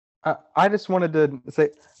I just wanted to say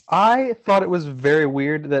I thought it was very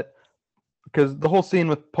weird that because the whole scene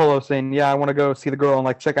with Polo saying, "Yeah, I want to go see the girl and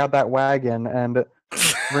like check out that wagon," and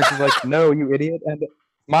Vince is like, "No, you idiot!" And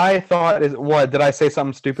my thought is, "What did I say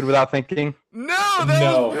something stupid without thinking?" No, that was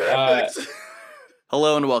No, perfect.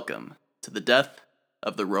 Hello and welcome to the Death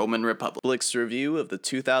of the Roman Republic's review of the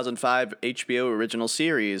 2005 HBO original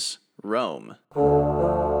series, Rome.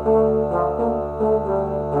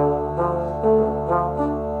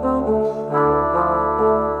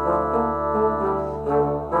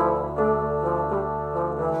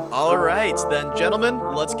 All right, then, gentlemen,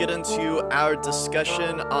 let's get into our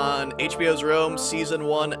discussion on HBO's Rome, Season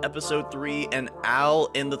 1, Episode 3, and Owl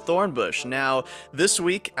in the Thornbush. Now, this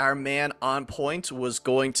week, our man on point was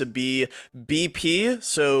going to be BP.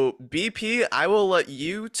 So, BP, I will let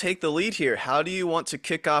you take the lead here. How do you want to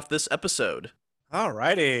kick off this episode?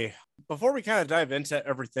 Alrighty. Before we kind of dive into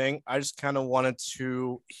everything, I just kind of wanted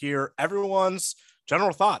to hear everyone's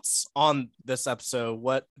general thoughts on this episode.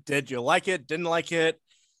 What did you like it? Didn't like it?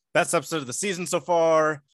 Best episode of the season so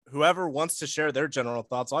far. Whoever wants to share their general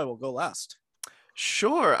thoughts, I will go last.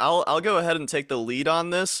 Sure, I'll go ahead and take the lead on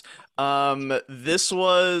this. This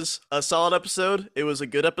was a solid episode. It was a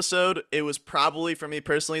good episode. It was probably, for me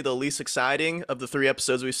personally, the least exciting of the 3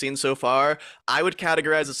 episodes we've seen so far. I would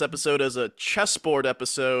categorize this episode as a chessboard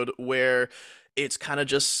episode where it's kind of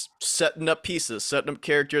just setting up pieces, setting up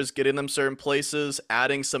characters, getting them certain places,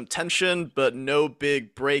 adding some tension, but no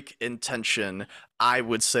big break in tension, I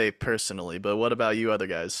would say personally. But what about you other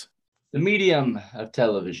guys? the medium of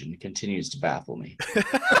television continues to baffle me.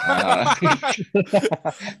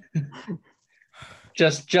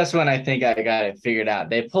 Just when I think I got it figured out,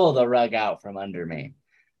 they pull the rug out from under me.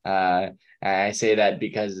 I say that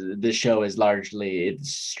because the show is largely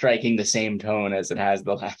striking the same tone as it has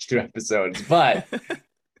the last 2 episodes, but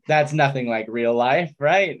that's nothing like real life,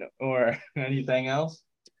 right? Or anything else.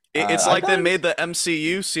 It's like they made the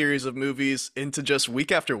MCU series of movies into just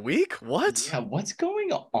week after week? What? Yeah, what's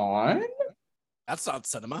going on? That's not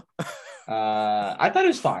cinema. I thought it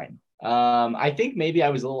was fine. I think maybe I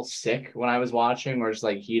was a little sick when I was watching, or just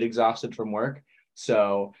like heat exhausted from work.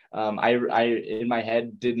 So I in my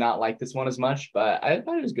head did not like this one as much, but I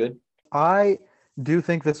thought it was good. I do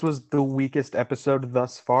think this was the weakest episode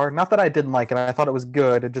thus far. Not that I didn't like it; I thought it was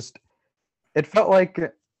good. It felt like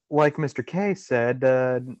Mr. K said,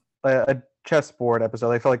 a chessboard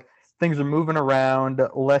episode. I felt like things are moving around,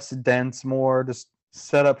 less dense, more just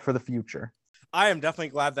set up for the future. I am definitely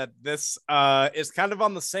glad that this is kind of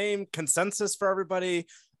on the same consensus for everybody.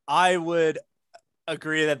 I would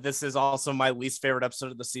agree that this is also my least favorite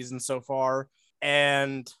episode of the season so far.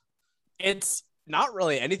 And it's not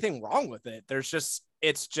really anything wrong with it.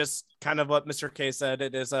 It's just kind of what Mr. K said.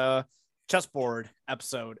 It is a chessboard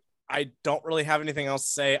episode. I don't really have anything else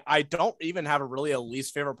to say. I don't even have a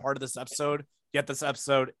least favorite part of this episode, yet this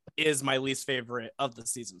episode is my least favorite of the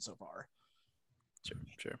season so far.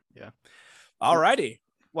 Sure. Yeah. Alrighty.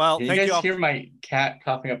 Well, Can thank you you guys all. hear my cat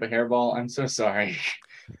coughing up a hairball? I'm so sorry.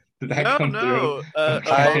 Did that No, come no. through?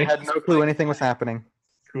 I had no clue anything was happening.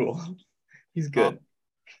 Cool. He's good.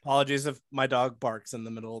 Apologies if my dog barks in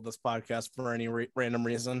the middle of this podcast for any random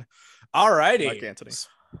reason. Alrighty. Like Anthony.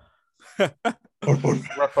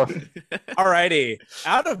 Alrighty.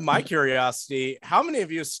 Out of my curiosity, how many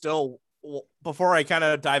of you still, before I kind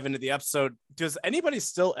of dive into the episode, does anybody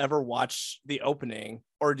still ever watch the opening,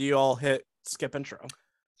 or do you all hit skip intro?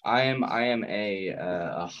 I am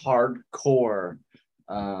a hardcore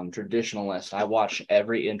traditionalist. I watch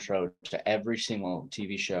every intro to every single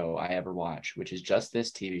TV show I ever watch, which is just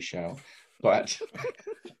this TV show, but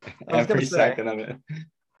every second of it.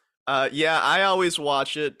 Yeah, I always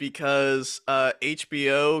watch it because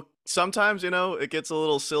HBO sometimes, it gets a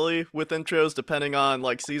little silly with intros depending on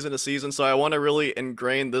like season to season. So I want to really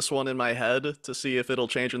ingrain this one in my head to see if it'll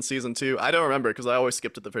change in season 2. I don't remember because I always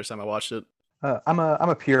skipped it the first time I watched it. I'm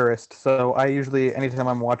a purist, so I usually, anytime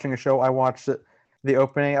I'm watching a show, I watch the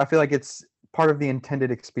opening. I feel like it's part of the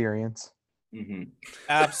intended experience. Mm-hmm.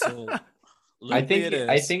 Absolutely. I think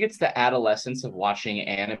it's the adolescence of watching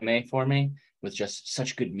anime for me, with just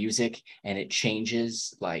such good music, and it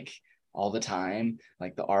changes like all the time,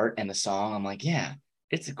 like the art and the song. I'm like, yeah,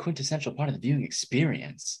 it's a quintessential part of the viewing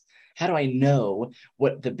experience. How do I know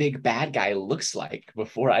what the big bad guy looks like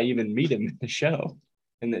before I even meet him in the show?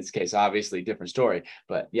 In this case, obviously different story,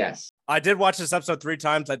 but yes. I did watch this episode 3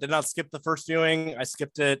 times. I did not skip the first viewing. I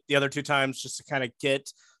skipped it the other 2 times just to kind of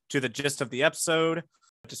get to the gist of the episode,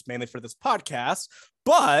 just mainly for this podcast.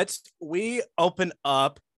 But we open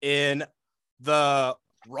up in the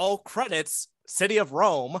roll credits, City of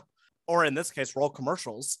Rome, or in this case, roll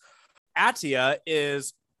commercials. Attia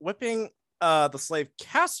is whipping the slave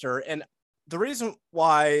Castor. And the reason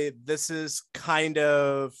why this is kind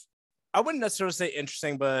of, I wouldn't necessarily say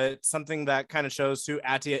interesting, but something that kind of shows who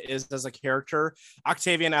Attia is as a character.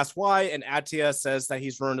 Octavian asks why, and Attia says that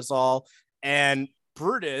he's ruined us all. And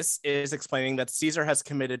Brutus is explaining that Caesar has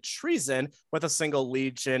committed treason with a single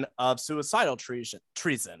legion of suicidal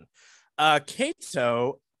treason.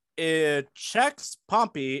 Cato checks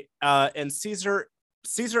Pompey, and Caesar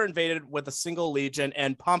invaded with a single legion,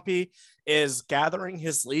 and Pompey is gathering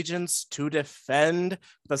his legions to defend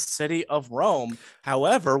the city of Rome.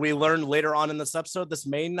 However, we learn later on in this episode this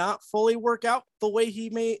may not fully work out the way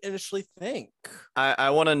he may initially think.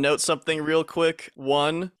 I want to note something real quick.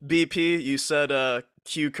 One, BP, you said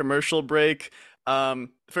cue commercial break.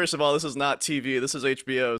 First of all, this is not TV, this is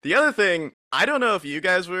HBO. The other thing, I don't know if you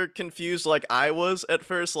guys were confused like I was at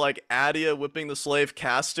first, like Attia whipping the slave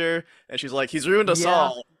Castor, and she's like, he's ruined us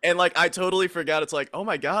all. And like, I totally forgot. It's like, oh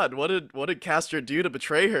my God, what did Castor do to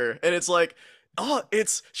betray her? And it's like, oh,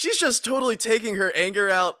 she's just totally taking her anger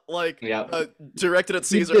out, like, directed at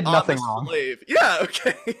Caesar did on nothing the wrong. slave. Yeah,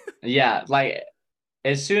 okay. Yeah, like,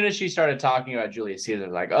 as soon as she started talking about Julius Caesar,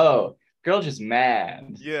 like, oh, girl just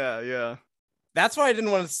mad. Yeah. That's why I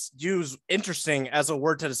didn't want to use interesting as a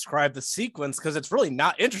word to describe the sequence, because it's really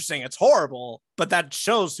not interesting. It's horrible, but that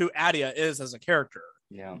shows who Attia is as a character.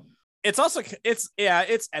 Yeah. It's also, it's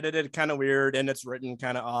edited kind of weird and it's written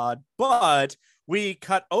kind of odd, but we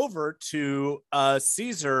cut over to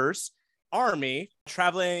Caesar's army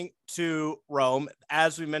traveling to Rome.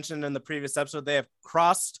 As we mentioned in the previous episode, they have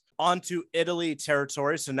crossed onto Italy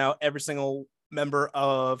territory. So now every single member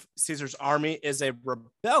of Caesar's army is a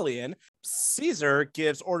rebellion. Caesar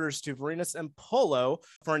gives orders to Vorenus and Pullo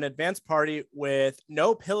for an advance party with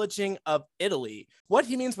no pillaging of Italy. What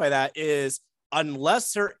he means by that is,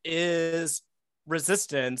 unless there is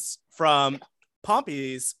resistance from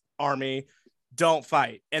Pompey's army, don't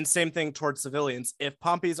fight. And same thing towards civilians. If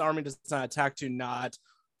Pompey's army does not attack, do not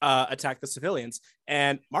attack the civilians.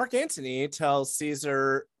 And Mark Antony tells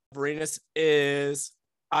Caesar Vorenus is,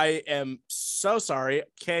 I am so sorry.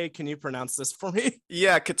 Kay, can you pronounce this for me?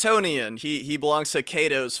 Yeah, Catonian. He belongs to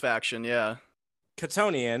Cato's faction, yeah.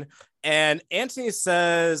 Catonian. And Antony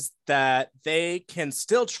says that they can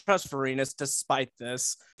still trust Vorenus despite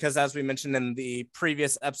this, because as we mentioned in the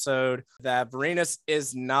previous episode, that Vorenus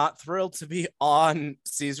is not thrilled to be on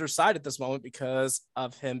Caesar's side at this moment because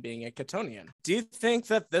of him being a Catonian. Do you think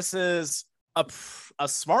that this is a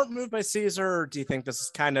smart move by Caesar, or do you think this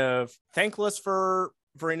is kind of thankless for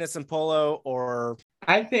Vorenus and Pullo? Or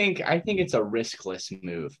I think it's a riskless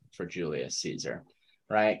move for Julius Caesar,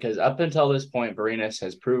 right? Because up until this point, Vorenus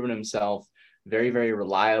has proven himself very, very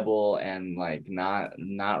reliable and like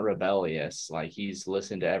not rebellious. Like, he's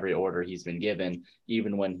listened to every order he's been given,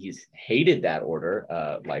 even when he's hated that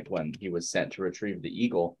order, like when he was sent to retrieve the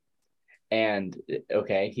eagle. And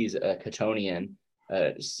okay, he's a Catonian.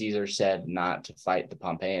 Caesar said not to fight the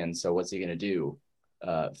Pompeians, so what's he gonna do?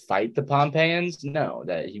 Fight the Pompeians? No,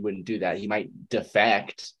 that he wouldn't do that. He might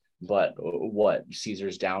defect, but what?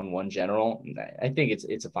 Caesar's down one general. I think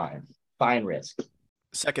it's a fine risk.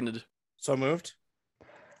 Seconded. So moved.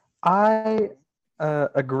 I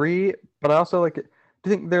agree, but I also do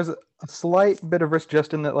think there's a slight bit of risk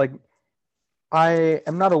just in that, like, I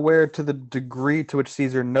am not aware to the degree to which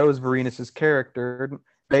Caesar knows Vorenus's character.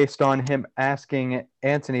 Based on him asking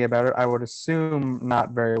Antony about it, I would assume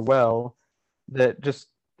not very well. That just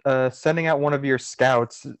sending out one of your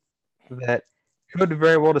scouts that could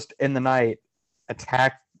very well just in the night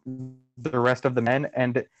attack the rest of the men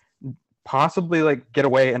and possibly like get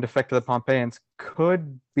away and defect to the Pompeians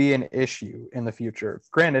could be an issue in the future.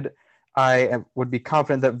 Granted, I would be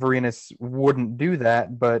confident that Vorenus wouldn't do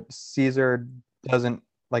that, but Caesar doesn't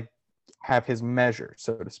like have his measure,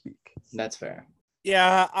 so to speak. That's fair.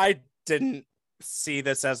 Yeah, I didn't see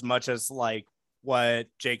this as much as like what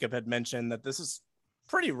Jacob had mentioned, that this is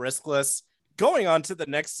pretty riskless. Going on to the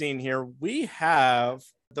next scene here, we have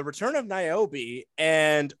the return of Niobe,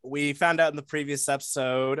 and we found out in the previous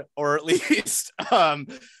episode, or at least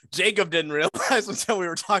Jacob didn't realize until we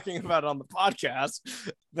were talking about it on the podcast,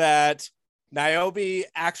 that Niobe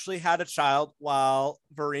actually had a child while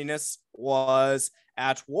Vorenus was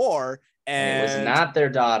at war. And it was not their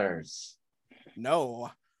daughters. No.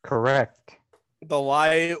 Correct. The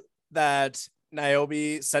lie that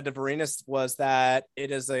Niobe said to Vorenus was that it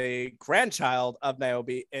is a grandchild of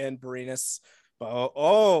Niobe and Vorenus.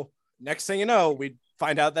 Next thing you know, we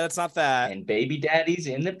find out that it's not that. And baby daddy's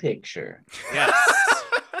in the picture. Yes.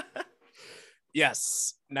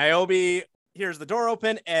 Yes. Niobe hears the door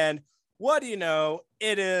open, and what do you know?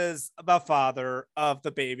 It is the father of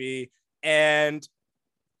the baby. And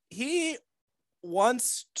he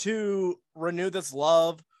wants to renew this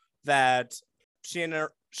love that she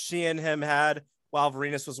and him had while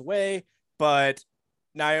Vorenus was away, but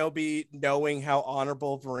Niobe, knowing how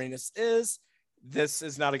honorable Vorenus is, this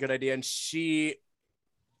is not a good idea, and she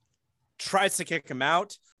tries to kick him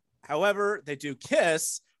out. However, they do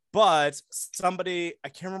kiss, but somebody, I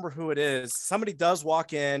can't remember who it is, somebody does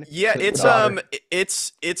walk in. Yeah, it's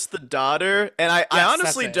the daughter, and I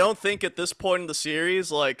honestly don't think at this point in the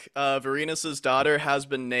series, like, Vorenus's daughter has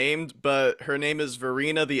been named, but her name is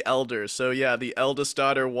Verena the Elder. So yeah, the eldest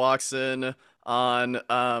daughter walks in on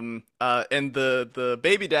and the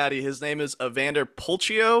baby daddy, his name is Evander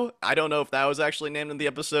Pulchio. I don't know if that was actually named in the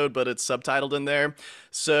episode, but it's subtitled in there.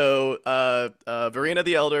 So Verena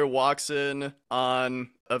the Elder walks in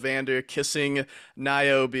on Evander kissing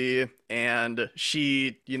Niobe, and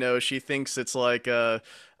she thinks it's like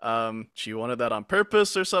she wanted that on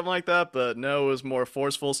purpose or something like that, but no, it was more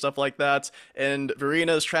forceful, stuff like that. And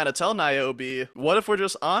Verena is trying to tell Niobe, what if we're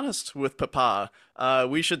just honest with Papa?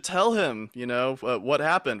 We should tell him, what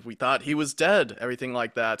happened. We thought he was dead, everything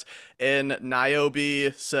like that. And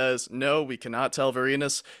Niobe says, no, we cannot tell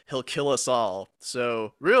Vorenus. He'll kill us all.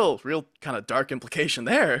 So real kind of dark implication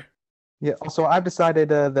there. Yeah, also, I've decided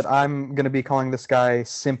that I'm going to be calling this guy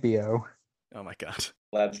Simpio. Oh my god.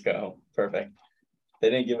 Let's go. Perfect.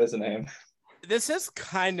 They didn't give us a name. This is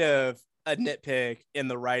kind of a nitpick in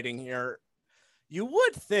the writing here. You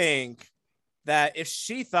would think that if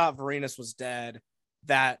she thought Vorenus was dead,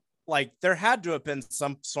 that like there had to have been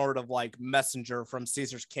some sort of like messenger from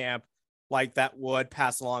Caesar's camp, like that would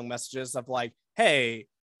pass along messages of like, hey,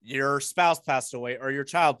 your spouse passed away, or your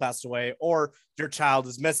child passed away, or your child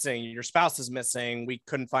is missing, your spouse is missing, we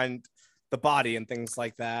couldn't find the body and things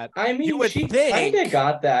like that. I mean, she kind of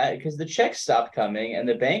got that because the checks stopped coming and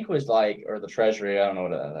the bank was like, or the treasury, I don't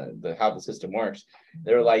know how the system works.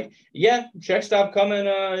 They were like, yeah, checks stopped coming.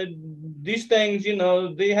 These things,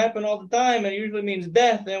 they happen all the time and it usually means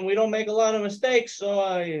death and we don't make a lot of mistakes.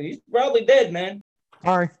 So he's probably dead, man.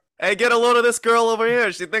 Sorry. Hey, get a load of this girl over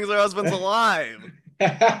here. She thinks her husband's alive.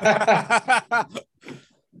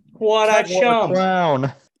 What a chump.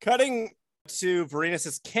 Clown. Cutting to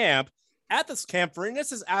Vorenus's camp. At this camp,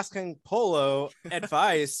 Vorenus is asking Polo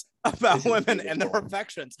advice about women and their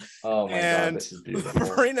affections. Oh my God, this is beautiful.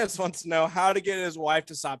 Vorenus wants to know how to get his wife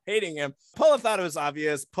to stop hating him. Polo thought it was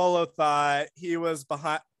obvious. Polo thought he was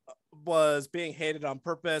being hated on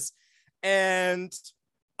purpose. And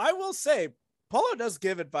I will say, Polo does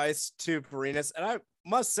give advice to Vorenus, and I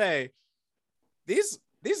must say, these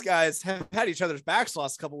guys have had each other's backs the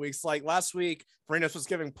last couple weeks. Like last week, Vorenus was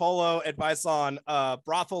giving Polo advice on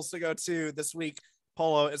brothels to go to. This week,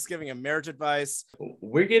 Polo is giving him marriage advice.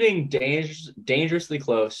 We're getting dangerously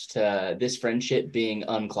close to this friendship being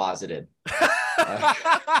uncloseted.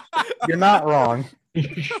 You're not wrong.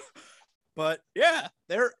 But yeah,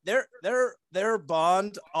 their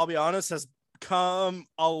bond, I'll be honest, has come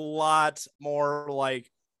a lot more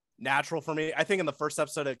like natural for me. I think in the first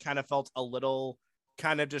episode, it kind of felt a little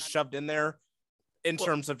kind of just shoved in there in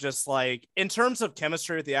terms of just like, in terms of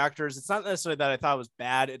chemistry with the actors. It's not necessarily that I thought it was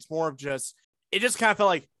bad. It's more of just, it just kind of felt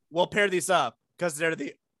like, we'll pair these up because they're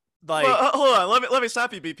the, like, well, hold on, let me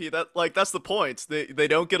stop you, BP. That's the point. They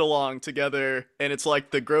don't get along together, and it's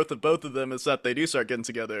like the growth of both of them is that they do start getting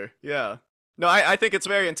together. Yeah. No, I think it's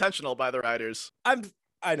very intentional by the writers.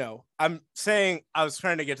 I know. I'm saying I was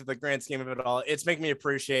trying to get to the grand scheme of it all. It's making me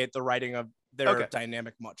appreciate the writing of their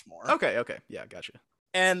dynamic much more. Okay. Yeah, gotcha.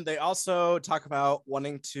 And they also talk about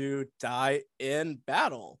wanting to die in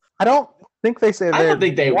battle. I don't think they say I don't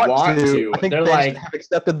think they want to. I think they're they like, have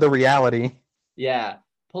accepted the reality. Yeah.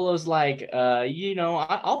 Polo's like,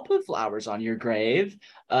 I'll put flowers on your grave.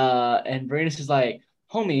 And Vorenus is like,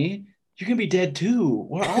 homie, you can be dead too.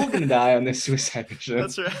 We're all gonna die on this suicide mission.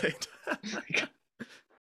 That's right.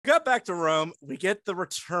 Got back to Rome. We get the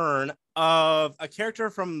return of a character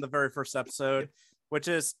from the very first episode, which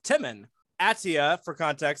is Timon. Attia, for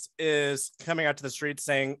context, is coming out to the street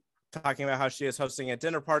talking about how she is hosting a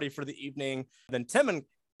dinner party for the evening. Then Timon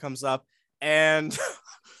comes up and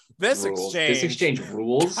this exchange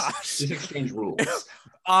rules. Gosh. This exchange rules.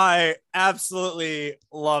 I absolutely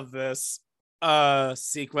love this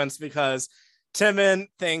sequence because Timon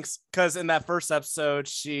thinks, because in that first episode,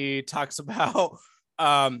 she talks about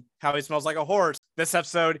how he smells like a horse. This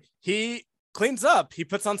episode, he cleans up, he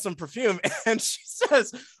puts on some perfume, and she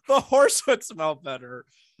says the horse would smell better.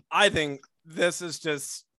 I think this is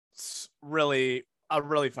just really a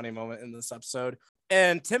really funny moment in this episode.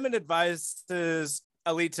 And Timon advises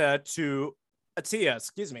Attia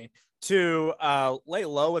to lay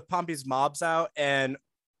low with Pompey's mobs out, and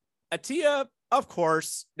Attia of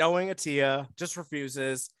course, knowing Atia, just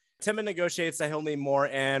refuses. Timon negotiates that he'll need more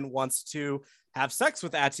and wants to have sex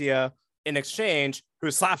with Atia in exchange,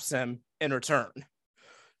 who slaps him in return.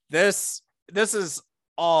 This is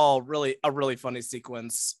all really a really funny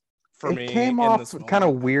sequence for me. It came off kind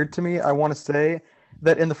of weird to me. I want to say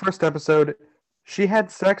that in the first episode, she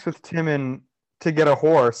had sex with Timon to get a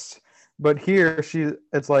horse, but here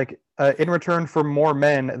it's like, in return for more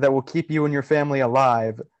men that will keep you and your family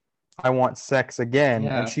alive, I want sex again.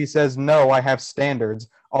 Yeah. And she says, no, I have standards.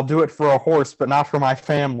 I'll do it for a horse, but not for my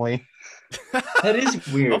family. That is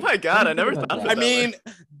weird. Oh my god, I never thought of it.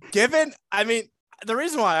 The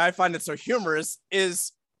reason why I find it so humorous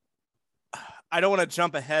is I don't want to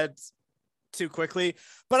jump ahead too quickly,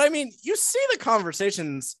 but I mean, you see the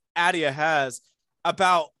conversations Atia has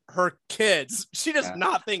about her kids. She does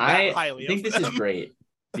not think that highly of them. I think this is great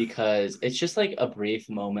because it's just like a brief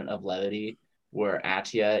moment of levity where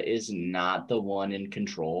Atia is not the one in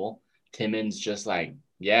control. Timon's just like,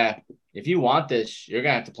 yeah, if you want this, you're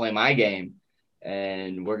going to have to play my game.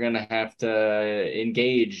 And we're going to have to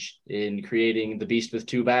engage in creating the beast with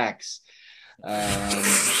two backs.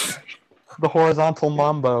 The horizontal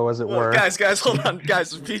mambo, as it were. Guys, hold on.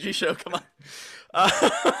 Guys, it's a PG show. Come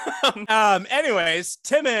on. Anyways,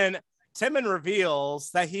 Timon reveals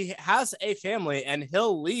that he has a family and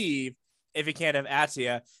he'll leave if he can't have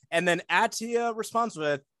Atia. And then Atia responds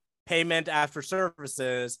with payment after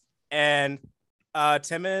services. And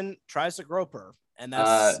Timon tries to grope her. And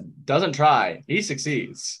that's doesn't try. He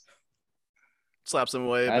succeeds. Slaps him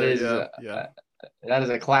away. That is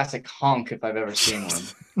a classic honk if I've ever seen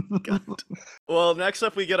one. God. Well, next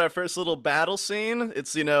up we get our first little battle scene.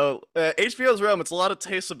 It's, HBO's Rome. It's a lot of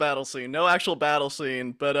taste of battle scene. No actual battle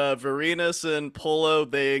scene, but Varinus and Polo,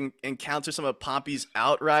 they encounter some of Pompey's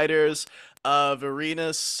outriders.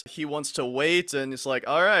 Varinus, he wants to wait, and it's like,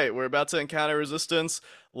 all right, we're about to encounter resistance.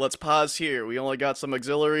 Let's pause here. We only got some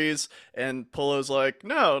auxiliaries. And Polo's like,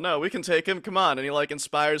 no, we can take him. Come on. And he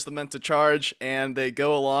inspires the men to charge, and they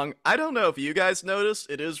go along. I don't know if you guys noticed,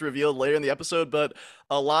 it is revealed later in the episode, but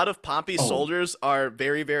a lot of Pompey's soldiers are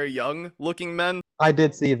very, very young looking men. I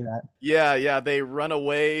did see that. Yeah, they run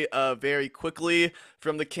away very quickly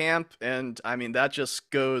from the camp, and I mean that just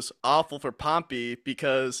goes awful for Pompey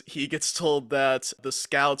because he gets told that the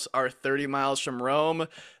scouts are 30 miles from Rome.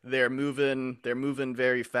 They're moving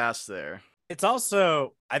very fast there. It's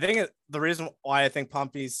also, I think the reason why I think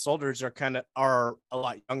Pompey's soldiers are a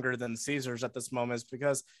lot younger than Caesar's at this moment is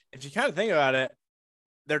because if you kind of think about it,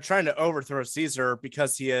 they're trying to overthrow Caesar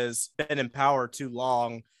because he has been in power too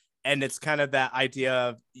long. And it's kind of that idea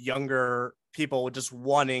of younger people just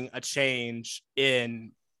wanting a change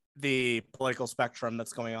in the political spectrum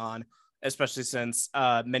that's going on, especially since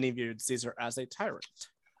many viewed Caesar as a tyrant.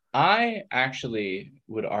 I actually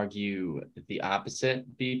would argue the opposite,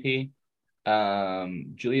 BP.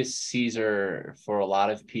 Julius Caesar, for a lot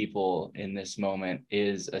of people in this moment,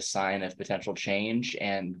 is a sign of potential change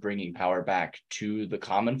and bringing power back to the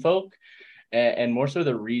common folk. And more so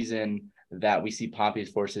the reason that we see Pompey's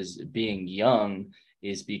forces being young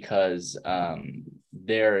is because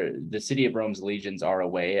the city of Rome's legions are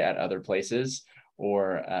away at other places,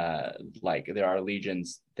 or there are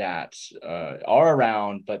legions that are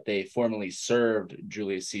around, but they formerly served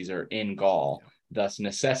Julius Caesar in Gaul, thus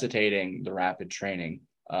necessitating the rapid training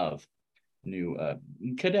of new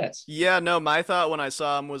cadets. Yeah, no, my thought when I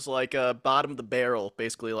saw him was bottom of the barrel,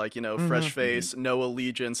 basically fresh face, no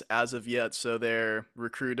allegiance as of yet, so they're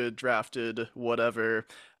recruited, drafted, whatever,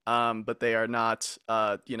 but they are not,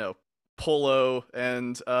 Polo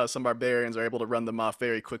and some barbarians are able to run them off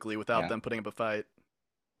very quickly without them putting up a fight.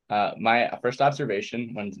 My first observation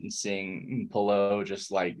when seeing Polo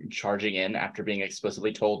just charging in after being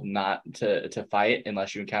explicitly told not to fight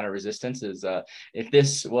unless you encounter resistance is if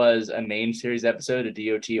this was a main series episode, a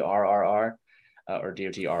DOTRRR, or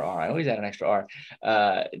DOTRR, I always add an extra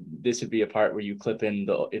R, this would be a part where you clip in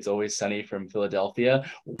the It's Always Sunny from Philadelphia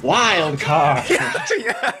wild card.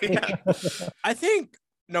 Yeah. I think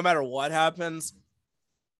no matter what happens,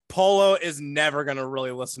 Polo is never going to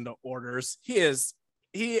really listen to orders.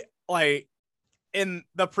 He in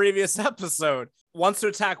the previous episode wants to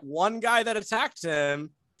attack one guy that attacked him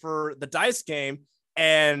for the dice game,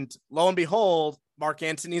 and lo and behold, Mark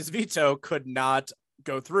Antony's veto could not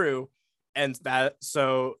go through, and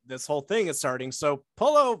so this whole thing is starting. So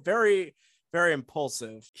Polo, very, very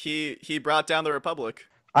impulsive. He brought down the Republic.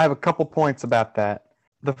 I have a couple points about that.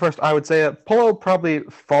 The first, I would say that Polo probably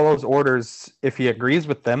follows orders if he agrees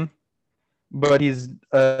with them, but he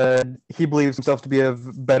believes himself to be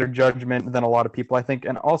of better judgment than a lot of people, I think.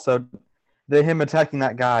 And also, him attacking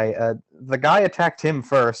that guy, the guy attacked him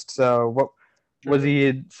first. So Was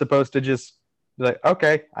he supposed to just be like,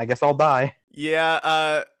 okay, I guess I'll die? Yeah,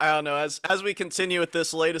 I don't know. As we continue with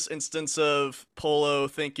this latest instance of Polo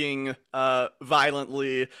thinking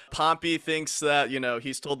violently, Pompey thinks that,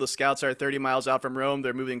 he's told the scouts are 30 miles out from Rome,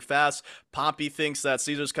 they're moving fast. Pompey thinks that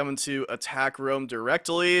Caesar's coming to attack Rome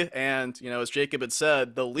directly, and, as Jacob had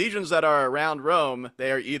said, the legions that are around Rome,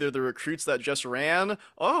 they are either the recruits that just ran,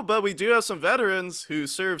 but we do have some veterans who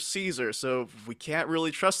serve Caesar, so we can't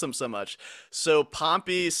really trust them so much. So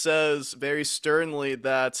Pompey says very sternly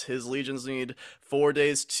that his legions need 4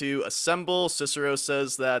 days to assemble. Cicero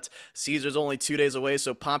says that Caesar's only 2 days away,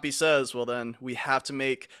 so Pompey says, well then, we have to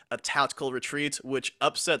make a tactical retreat, which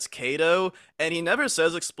upsets Cato, and he never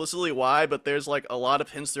says explicitly why, but there's like a lot of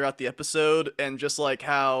hints throughout the episode, and just like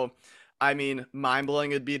how,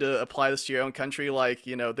 mind-blowing it'd be to apply this to your own country. Like,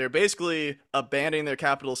 they're basically abandoning their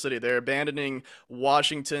capital city. They're abandoning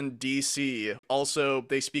Washington, D.C. Also,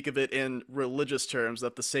 they speak of it in religious terms,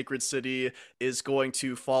 that the sacred city is going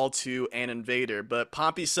to fall to an invader. But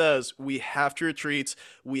Pompey says, we have to retreat.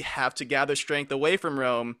 We have to gather strength away from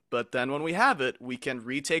Rome. But then when we have it, we can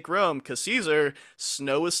retake Rome, because Caesar,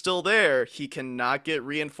 snow is still there. He cannot get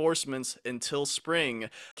reinforcements until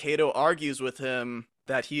spring. Cato argues with him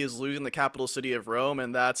that he is losing the capital city of Rome,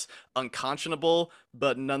 and that's unconscionable,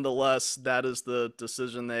 but nonetheless, that is the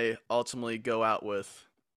decision they ultimately go out with.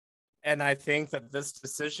 And I think that this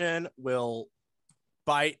decision will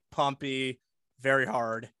bite Pompey very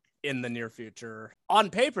hard in the near future. On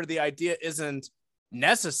paper, the idea isn't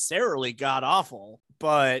necessarily god-awful,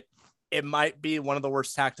 but it might be one of the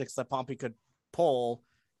worst tactics that Pompey could pull,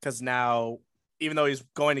 because now, even though he's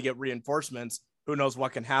going to get reinforcements, who knows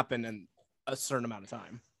what can happen in a certain amount of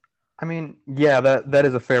time. Yeah, that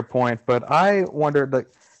is a fair point, but I wondered, like,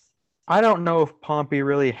 I don't know if Pompey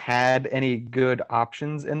really had any good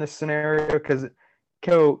options in this scenario, because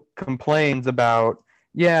Cato complains about,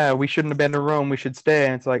 yeah, we shouldn't abandon Rome, we should stay,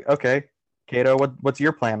 and it's like, okay, Cato, what's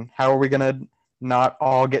your plan? How are we gonna not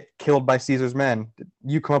all get killed by Caesar's men?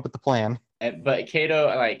 You come up with the plan. But Cato,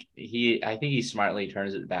 I think he smartly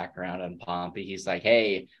turns it back around on Pompey. He's like,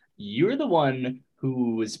 hey, you're the one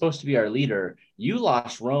who was supposed to be our leader. You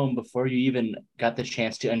lost Rome before you even got the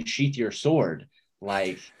chance to unsheath your sword.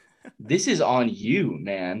 Like, this is on you,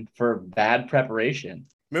 man, for bad preparation.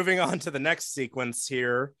 Moving on to the next sequence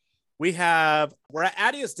here, we're at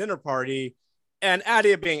Attia's dinner party, and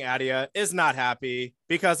Attia, being Attia, is not happy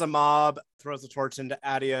because a mob throws a torch into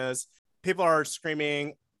Attia's. People are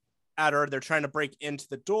screaming at her. They're trying to break into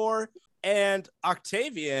the door. And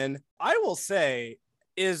Octavian, I will say,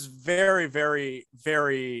 is very, very,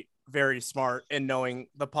 very, very smart in knowing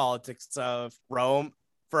the politics of Rome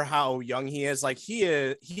for how young he is. Like,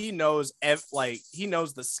 he knows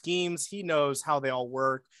the schemes. He knows how they all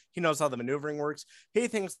work. He knows how the maneuvering works. He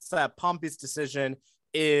thinks that Pompey's decision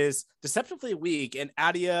is deceptively weak, and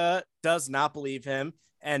Attia does not believe him.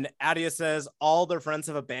 And Attia says all their friends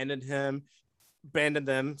have abandoned them,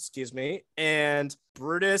 and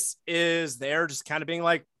Brutus is there just kind of being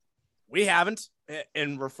like, we haven't,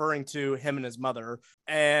 in referring to him and his mother.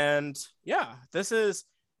 And yeah, this is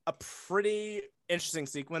a pretty interesting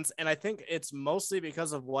sequence, and I think it's mostly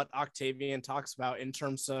because of what Octavian talks about in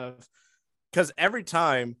terms of, because every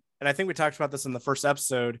time, and I think we talked about this in the first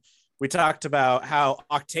episode, we talked about how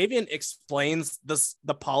Octavian explains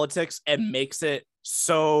the politics and makes it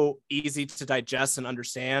so easy to digest and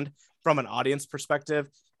understand from an audience perspective.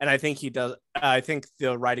 And I think I think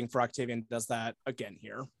the writing for Octavian does that again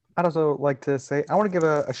here. I'd also like to say, I want to give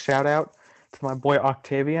a shout out to my boy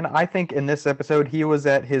Octavian. I think in this episode, he was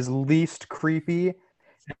at his least creepy.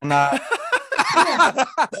 And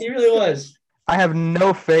he really was. I have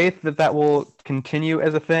no faith that will continue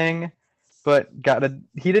as a thing, but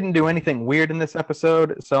he didn't do anything weird in this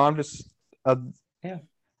episode, so I'm just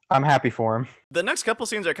I'm happy for him. The next couple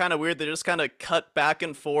scenes are kind of weird. They just kind of cut back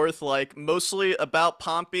and forth, like mostly about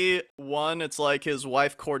Pompey. One, it's like his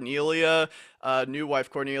wife Cornelia, new wife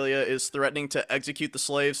Cornelia, is threatening to execute the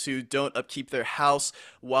slaves who don't upkeep their house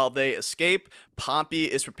while they escape. Pompey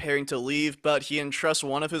is preparing to leave, but he entrusts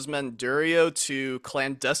one of his men, Durio, to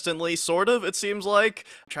clandestinely, sort of, it seems like,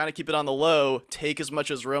 trying to keep it on the low, take as much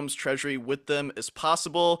as Rome's treasury with them as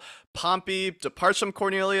possible. Pompey departs from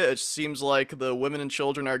Cornelia. It seems like the women and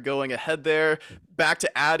children are going ahead there. Back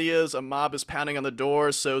to Attia's, a mob is pounding on the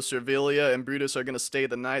door, so Servilia and Brutus are going to stay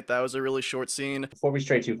the night. That was a really short scene. Before we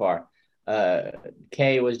stray too far,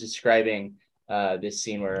 Kay was describing this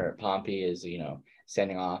scene where Pompey is,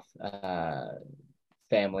 sending off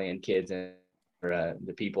family and kids and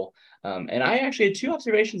the people. And I actually had two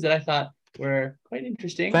observations that I thought were quite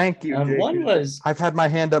interesting. Thank you, Jake. One was I've had my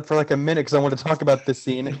hand up for like a minute because I want to talk about this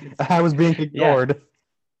scene. I was being ignored. Yeah.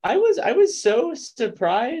 I was so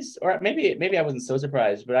surprised, or maybe I wasn't so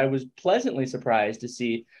surprised, but I was pleasantly surprised to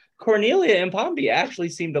see Cornelia and Pompey actually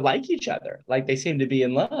seem to like each other, like they seem to be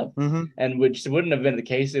in love, and which wouldn't have been the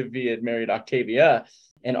case if he had married Octavia.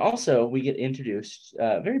 And also, we get introduced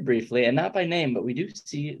very briefly, and not by name, but we do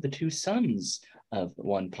see the two sons of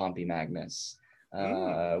one Pompey Magnus,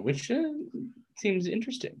 which seems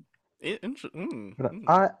interesting.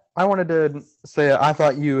 I wanted to say I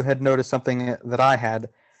thought you had noticed something that I had.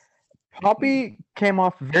 Poppy came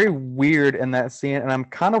off very weird in that scene, and I'm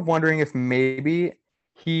kind of wondering if maybe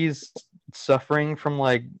he's suffering from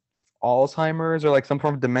like Alzheimer's or like some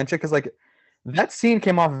form of dementia, because like that scene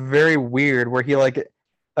came off very weird where he like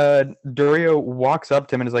Durio walks up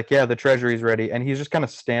to him and is like, yeah, the treasury's ready, and he's just kind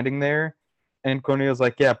of standing there, and Cornelia's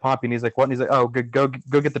like, yeah, Pompey, and he's like, what? And he's like, oh, go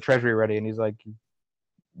get the treasury ready, and he's like,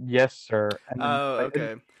 yes, sir. And then,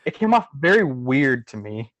 okay. It came off very weird to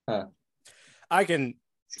me.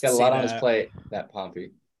 He's got a lot on his plate, that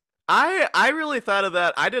Pompey. I really thought of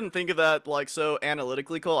that. I didn't think of that like so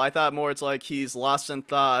analytically, Cole. I thought more it's like he's lost in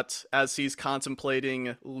thought as he's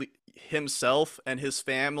contemplating himself and his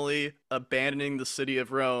family abandoning the city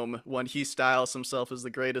of Rome when he styles himself as the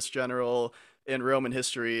greatest general in Roman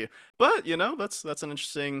history. But, you know, that's an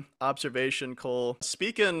interesting observation, Cole.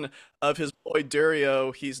 Speaking of his boy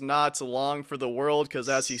Durio, he's not long for the world because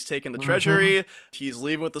as he's taking the treasury, he's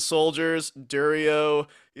leaving with the soldiers. Durio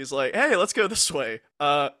is like, hey, let's go this way.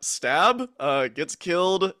 Stab, gets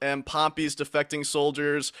killed, and Pompey's defecting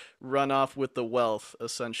soldiers run off with the wealth,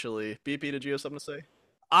 essentially. BP, did you have something to say?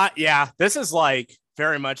 Yeah, this is like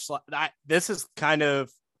very much like, this is kind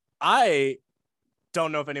of, I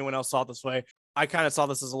don't know if anyone else saw it this way. I kind of saw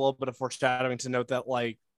this as a little bit of foreshadowing to note that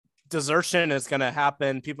like desertion is going to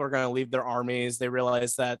happen. People are going to leave their armies. They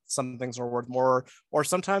realize that some things are worth more, or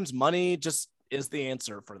sometimes money just is the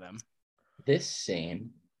answer for them. This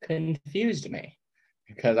scene confused me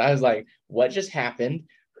because I was like, what just happened?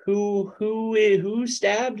 Who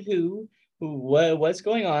stabbed who? What's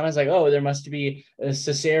going on? I was like, oh, there must be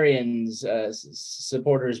Caesarians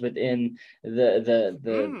supporters within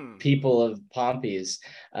the people of Pompey's,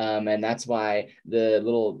 and that's why the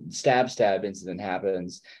little stab incident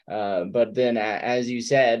happens. But then, as you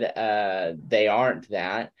said, they aren't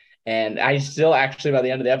that. And I still actually, by the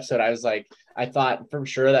end of the episode, I was like, I thought for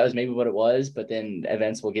sure that was maybe what it was, but then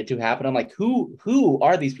events will get to happen. I'm like, who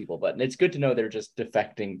are these people? But it's good to know they're just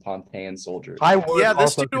defecting Pompeian soldiers.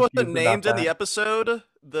 This dude wasn't named in the episode.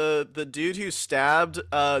 The dude who stabbed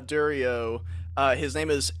Durio, his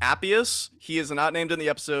name is Appius. He is not named in the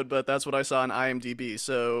episode, but that's what I saw on IMDb.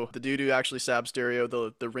 So the dude who actually stabs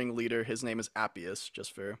Durio, the ringleader, his name is Appius,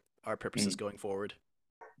 just for our purposes going forward.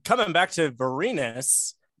 Coming back to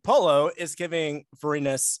Vorenus, Polo is giving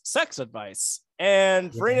Vorenus sex advice,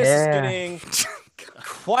 and Vorenus is getting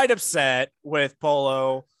quite upset with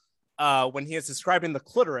Polo when he is describing the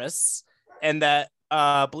clitoris, and that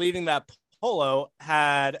believing that Polo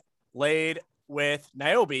had laid with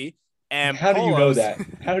Niobe. And how do you know that?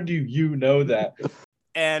 How do you know that?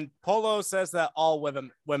 And Polo says that all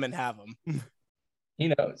women have them.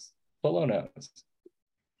 He knows. Polo knows.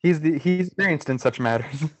 He's experienced in such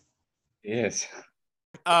matters. Yes.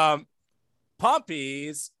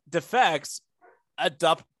 Pompey's defects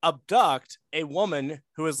abduct a woman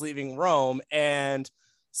who is leaving Rome, and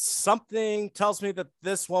something tells me that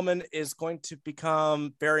this woman is going to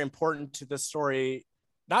become very important to this story,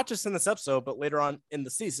 not just in this episode, but later on in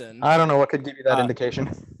the season. I don't know what could give you that indication.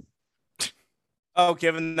 Oh,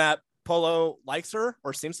 given that Polo likes her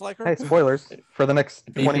or seems to like her? Hey, spoilers for the next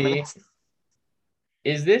 20 minutes.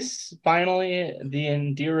 Is this finally the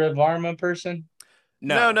Indira Varma person?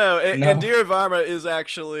 No. Indira Varma is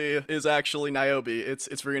actually Niobe. It's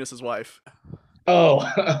Vorenus's wife.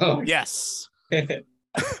 Oh. Yes. We're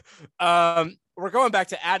going back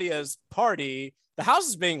to Adia's party. The house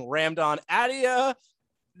is being rammed on. Adia,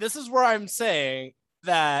 this is where I'm saying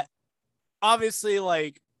that obviously,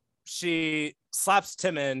 like, she slaps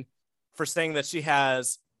Timon for saying that she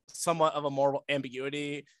has somewhat of a moral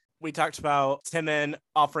ambiguity. We talked about Timon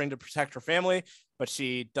offering to protect her family, but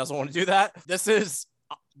she doesn't want to do that. This is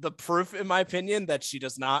the proof, in my opinion, that she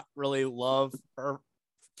does not really love her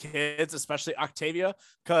kids, especially Octavia,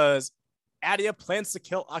 because Adia plans to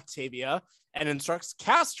kill Octavia and instructs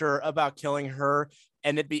Castor about killing her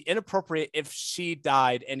and it'd be inappropriate if she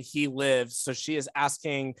died and he lives. So she is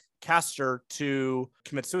asking Castor to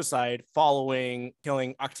commit suicide following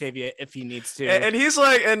killing Octavia if he needs to. And he's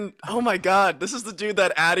like, and oh my god, this is the dude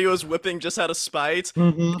that Addie was whipping just out of spite.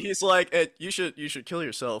 Mhm. He's like, you should kill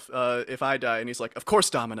yourself if I die. And he's like, of course,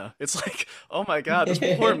 Domina. It's like, oh my god, this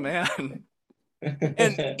poor man.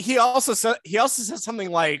 And he also said something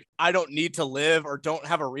like, I don't need to live or don't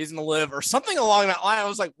have a reason to live or something along that line. I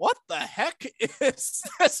was like, what the heck is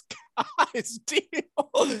this guy's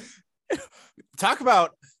deal? Talk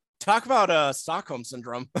about Stockholm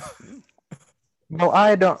syndrome. No,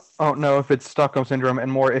 I don't know if it's Stockholm syndrome,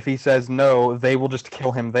 and more if he says no, they will just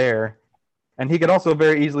kill him there. And he could also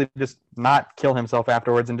very easily just not kill himself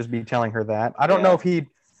afterwards and just be telling her that. I don't know if he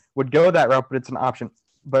would go that route, but it's an option.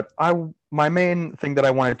 But my main thing that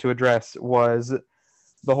I wanted to address was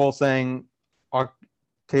the whole saying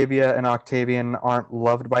Octavia and Octavian aren't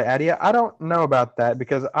loved by Adia. I don't know about that,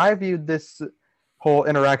 because I viewed this whole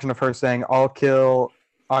interaction of her saying, I'll kill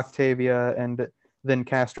Octavia and then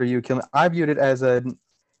Castor, you kill me. I viewed it as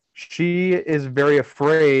she is very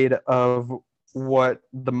afraid of what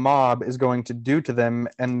the mob is going to do to them,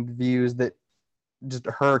 and views that just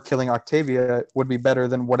her killing Octavia would be better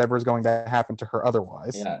than whatever is going to happen to her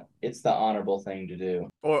otherwise. Yeah, it's the honorable thing to do.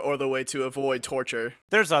 Or the way to avoid torture.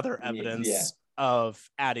 There's other evidence of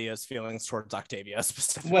Adia's feelings towards Octavia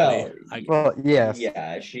specifically. Well, yes.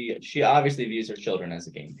 Yeah, she obviously views her children as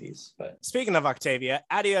a game piece. But speaking of Octavia,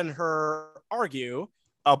 Adia and her argue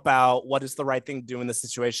about what is the right thing to do in this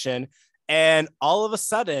situation. And all of a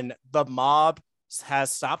sudden, the mob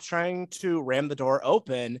has stopped trying to ram the door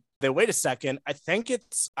open. They wait a second. I think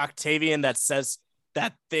it's Octavian that says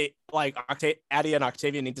that they Adia and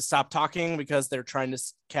Octavia need to stop talking because they're trying to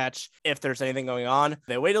catch if there's anything going on.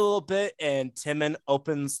 They wait a little bit and Timon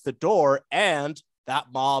opens the door and that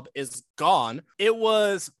mob is gone. It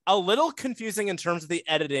was a little confusing in terms of the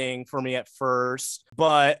editing for me at first,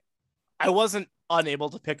 but I wasn't unable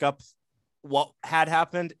to pick up what had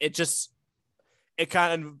happened. It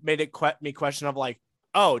kind of made me question of like,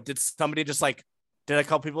 oh, did a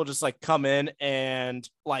couple people just like come in and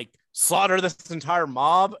like slaughter this entire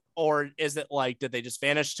mob? Or is it like, did they just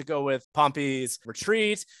vanish to go with Pompey's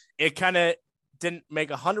retreat? It kind of didn't make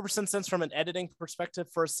 100% sense from an editing perspective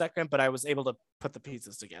for a second, but I was able to put the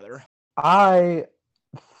pieces together. I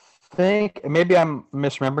think, maybe I'm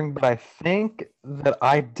misremembering, but I think that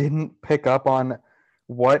I didn't pick up on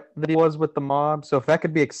what the deal was with the mob. So if that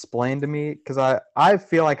could be explained to me, because I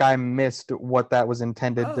feel like I missed what that was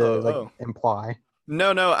intended to imply.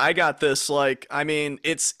 No, I got this. Like, I mean,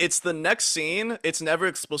 it's the next scene. It's never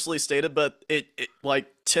explicitly stated, but it like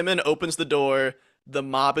Timon opens the door, the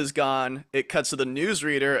mob is gone. It cuts to the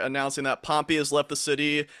newsreader announcing that Pompey has left the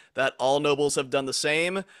city, that all nobles have done the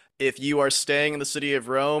same. If you are staying in the city of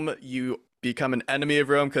Rome, you become an enemy of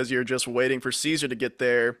Rome because you're just waiting for Caesar to get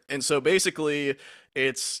there. And so basically,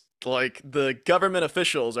 it's like the government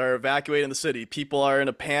officials are evacuating the city. People are in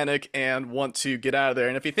a panic and want to get out of there.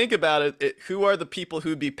 And if you think about it, who are the people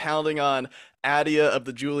who'd be pounding on Adia of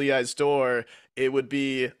the Julii's door? It would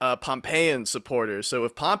be Pompeian supporters. So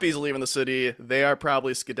if Pompey's leaving the city, they are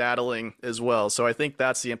probably skedaddling as well. So I think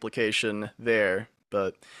that's the implication there.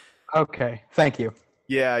 But okay, thank you.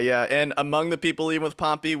 Yeah. And among the people leaving with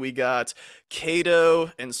Pompey, we got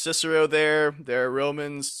Cato and Cicero there. There are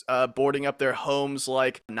Romans boarding up their homes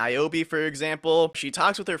like Niobe, for example. She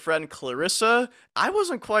talks with her friend Clarissa. I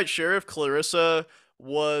wasn't quite sure if Clarissa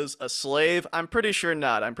was a slave. I'm pretty sure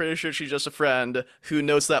not. I'm pretty sure she's just a friend who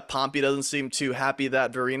notes that Pompey doesn't seem too happy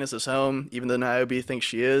that Varenus is home, even though Niobe thinks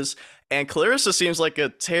she is. And Clarissa seems like a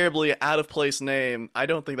terribly out-of-place name. I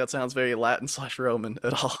don't think that sounds very Latin/Roman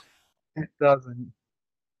at all. It doesn't.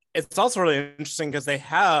 It's also really interesting because they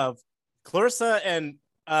have Clarissa and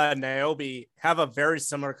Niobe have a very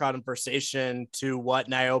similar conversation to what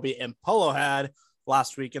Niobe and Polo had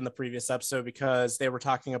last week in the previous episode, because they were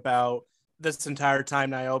talking about this entire time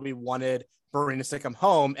Niobe wanted Varenus to come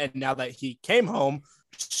home, and now that he came home,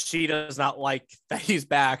 she does not like that he's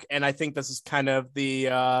back. And I think this is kind of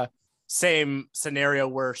the same scenario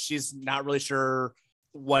where she's not really sure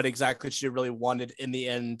what exactly she really wanted in the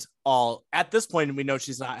end. All at this point, we know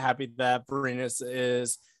she's not happy that Varenus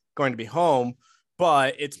is going to be home,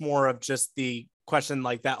 but it's more of just the question,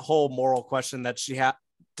 like that whole moral question that she had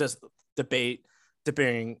to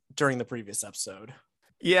debating during the previous episode.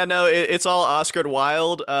 Yeah, no, it's all Oscar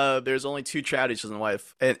Wilde. There's only two tragedies in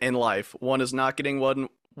life. One is not getting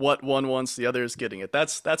what one wants. The other is getting it.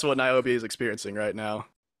 That's what Niobe is experiencing right now.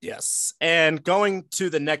 Yes, and going to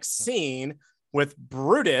the next scene with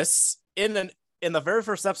Brutus in the very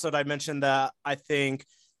first episode, I mentioned that I think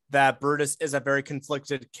that Brutus is a very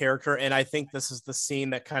conflicted character. And I think this is the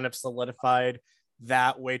scene that kind of solidified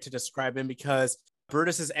that way to describe him, because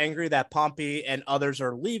Brutus is angry that Pompey and others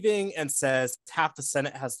are leaving and says half the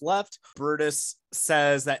Senate has left. Brutus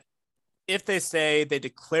says that if they stay, they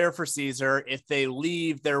declare for Caesar. If they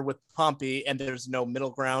leave, they're with Pompey, and there's no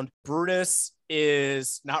middle ground. Brutus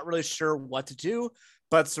is not really sure what to do,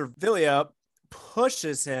 but Servilia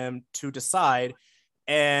pushes him to decide.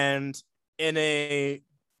 And in a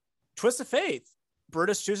twist of fate,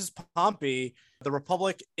 Brutus chooses Pompey. The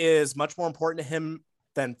Republic is much more important to him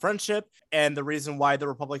than friendship. And the reason why the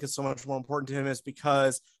Republic is so much more important to him is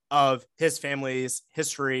because of his family's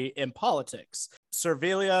history in politics.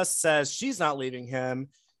 Servilia says she's not leaving him,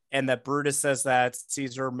 and that Brutus says that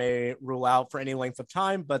Caesar may rule out for any length of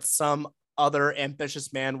time, but some other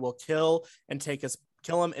ambitious man will kill him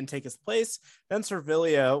and take his place. Then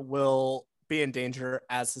Servilia will be in danger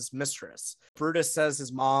as his mistress. Brutus says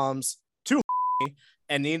his mom's too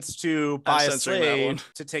and needs to buy a slave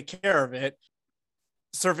to take care of it.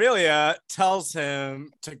 Servilia tells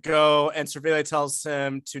him to go, and Servilia tells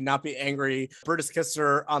him to not be angry. Brutus kisses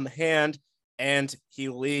her on the hand, and he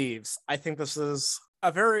leaves. I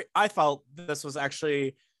felt this was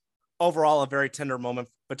actually overall a very tender moment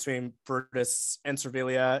between Brutus and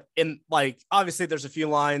Servilia. In obviously there's a few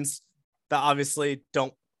lines that obviously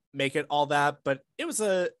don't make it all that, but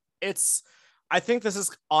I think this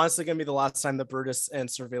is honestly going to be the last time that Brutus and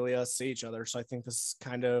Servilia see each other. So I think this is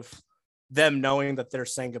kind of them knowing that they're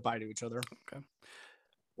saying goodbye to each other. Okay.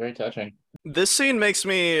 Very touching. This scene makes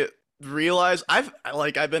me realize I've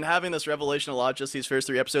been having this revelation a lot just these first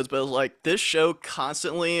 3 episodes, but this show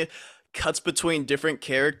constantly cuts between different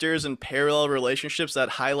characters and parallel relationships that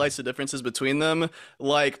highlights the differences between them.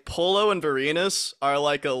 Pullo and Vorenus are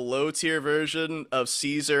a low tier version of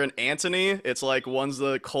Caesar and Antony. It's one's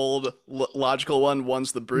the cold, logical one,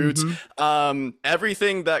 one's the brute. Mm-hmm.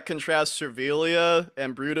 Everything that contrasts Servilia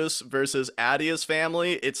and Brutus versus Attia's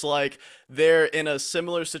family, it's they're in a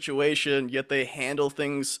similar situation, yet they handle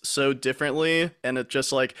things so differently. And it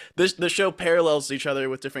just the show parallels each other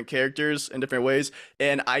with different characters in different ways.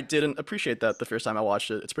 And I didn't appreciate that the first time I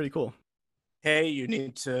watched it. It's pretty cool. Hey, you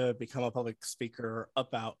need to become a public speaker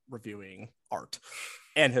about reviewing art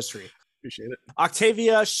and history. Appreciate it.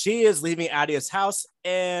 Octavia, she is leaving Attia's house,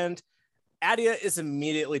 and Attia is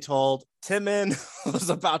immediately told Timon was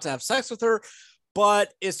about to have sex with her,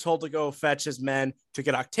 but is told to go fetch his men to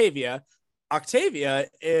get Octavia. Octavia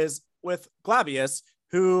is with Glabius,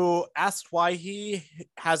 who asked why he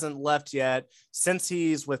hasn't left yet since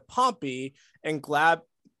he's with Pompey, and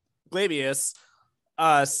Glabius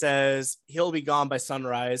says he'll be gone by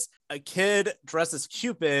sunrise. A kid dressed as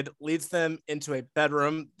Cupid leads them into a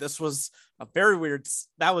bedroom. This was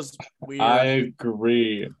that was weird. I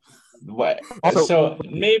agree. What? Also, so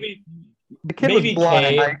maybe the kid was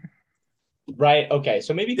blind, Kay, right? Okay,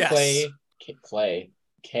 so maybe yes.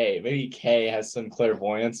 Maybe Kay has some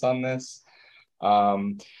clairvoyance on this.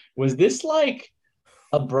 Was this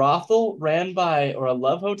a brothel ran by, or a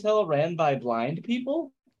love hotel ran by blind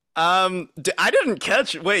people? I didn't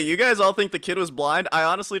catch. Wait, you guys all think the kid was blind? I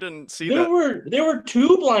honestly didn't see that. There were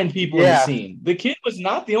 2 blind people in the scene. The kid was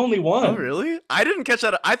not the only one. Oh, really? I didn't catch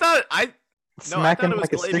that. I thought smacking it was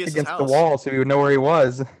a stick Glabius' against house. the wall so he would know where he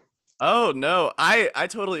was. Oh no, I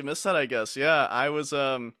totally missed that, I guess. Yeah, I was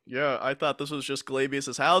I thought this was just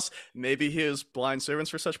Glabius' house. Maybe he has blind servants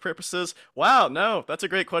for such purposes. Wow, no, that's a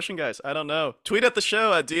great question, guys. I don't know. Tweet at the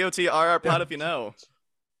show at DOTRRPod if you know.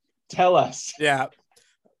 Tell us. Yeah.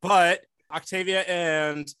 But Octavia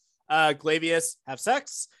and Glabius have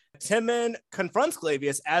sex. Timon confronts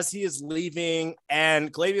Glabius as he is leaving,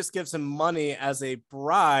 and Glabius gives him money as a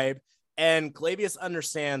bribe, and Glabius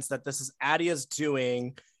understands that this is Attia's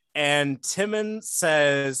doing. And Timon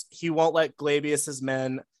says he won't let Glabius's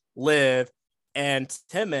men live, and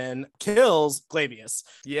Timon kills Glabius.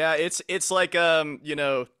 Yeah, it's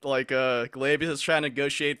Glabius is trying to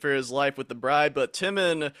negotiate for his life with the bride, but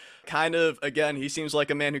Timon kind of, again, he seems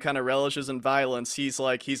like a man who kind of relishes in violence. He's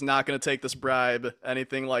he's not going to take this bribe,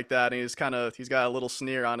 anything like that. And he's got a little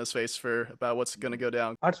sneer on his face about what's going to go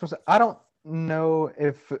down. I don't know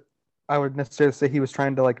if I would necessarily say he was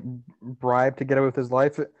trying to bribe to get away with his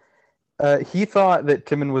life. He thought that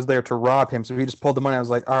Timon was there to rob him, so he just pulled the money. I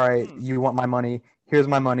was like, all right, you want my money? Here's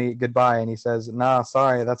my money. Goodbye. And he says, nah,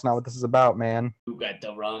 sorry, that's not what this is about, man. You got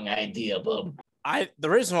the wrong idea, bub. The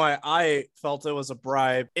reason why I felt it was a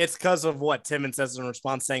bribe, it's because of what Timon says in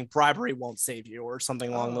response, saying bribery won't save you or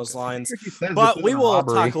something along those lines. But we will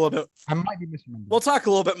talk a little bit. I might be misremembering. We'll talk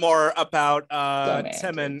a little bit more about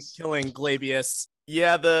Timon killing Glabius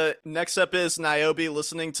Yeah, the next up is Niobe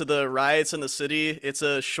listening to the riots in the city. It's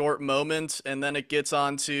a short moment, and then it gets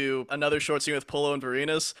on to another short scene with Polo and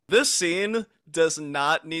Varenis. This scene does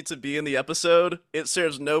not need to be in the episode. It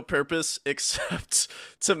serves no purpose except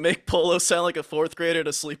to make Polo sound like a fourth grader at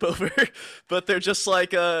a sleepover. But they're just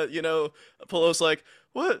like, Polo's like,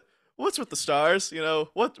 what's with the stars?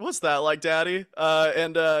 What's that like, Daddy?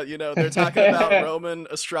 They're talking about Roman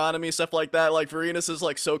astronomy, stuff like that. Like Varenis is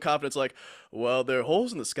like so confident, it's like, well, there are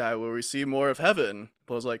holes in the sky where we see more of heaven.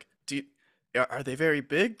 Paul's like, are they very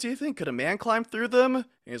big, do you think? Could a man climb through them? And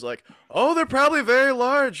he's like, oh, they're probably very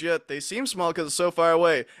large, yet they seem small because it's so far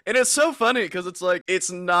away. And it's so funny because it's like,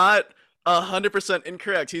 it's not 100%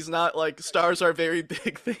 incorrect. He's not like, stars are very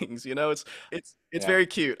big things, it's very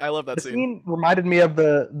cute. I love that The scene. scene reminded me of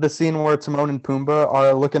the scene where Timon and Pumbaa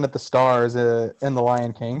are looking at the stars in The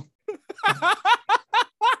Lion King.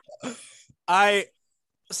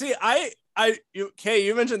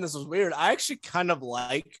 You mentioned this was weird. I actually kind of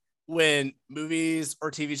like when movies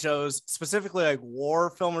or TV shows, specifically like war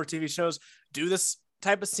film or TV shows, do this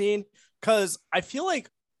type of scene, because I feel like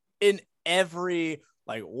in every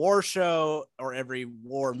like war show or every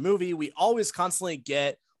war movie, we always constantly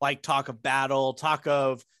get like talk of battle, talk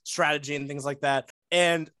of strategy and things like that.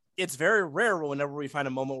 And it's very rare whenever we find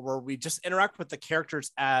a moment where we just interact with the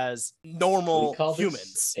characters as normal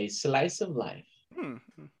humans. A slice of life.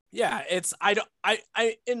 Yeah, it's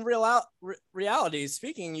in reality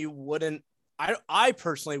speaking, you wouldn't. I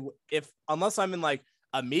personally, unless I'm in like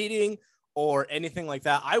a meeting or anything like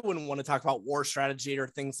that, I wouldn't want to talk about war strategy or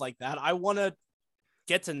things like that. I want to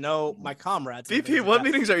get to know my comrades. BP, what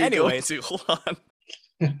meetings are you going to? Hold on.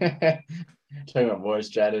 Talking about war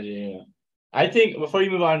strategy. I think before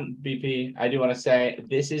you move on, BP, I do want to say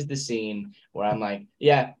this is the scene where I'm like,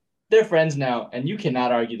 yeah, they're friends now, and you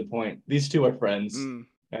cannot argue the point. These two are friends.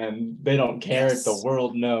 And they don't care if the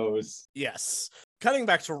world knows. Yes. Cutting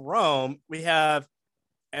back to Rome, we have,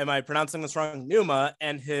 am I pronouncing this wrong? Numa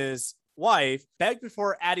and his wife beg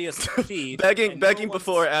before Attia's feet. begging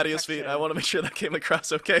before Attia's feet. I want to make sure that came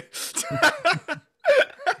across okay.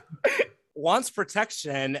 Wants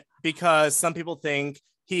protection because some people think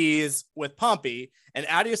he's with Pompey. And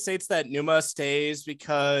Attia states that Numa stays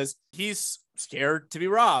because he's scared to be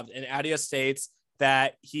robbed. And Attia states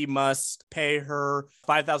that he must pay her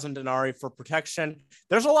 5,000 denarii for protection.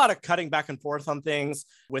 There's a lot of cutting back and forth on things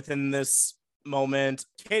within this moment.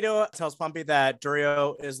 Cato tells Pompey that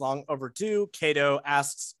Durio is long overdue. Cato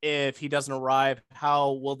asks if he doesn't arrive,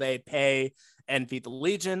 how will they pay and feed the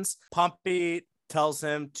legions? Pompey tells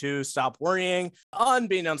him to stop worrying,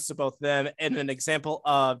 unbeknownst to both of them, in an example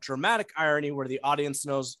of dramatic irony where the audience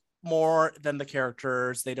knows more than the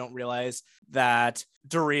characters. They don't realize that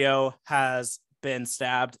Durio has been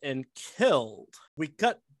stabbed and killed. We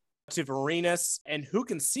cut to Varenis, and who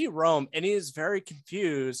can see Rome, and he is very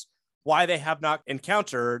confused why they have not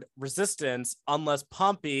encountered resistance unless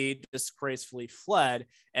Pompey disgracefully fled.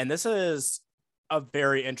 And this is a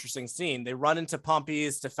very interesting scene. They run into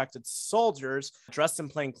Pompey's defected soldiers dressed in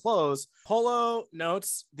plain clothes. Polo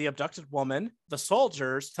notes the abducted woman. The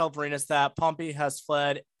soldiers tell Varenis that Pompey has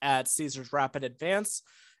fled at Caesar's rapid advance,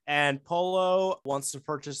 and Polo wants to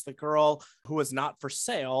purchase the girl who is not for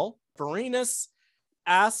sale. Varenis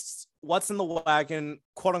asks what's in the wagon,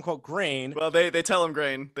 quote unquote grain. Well, they tell him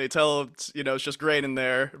grain. They tell him, it's just grain in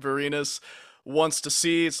there. Varenis wants to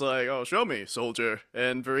see. It's like, oh, show me, soldier.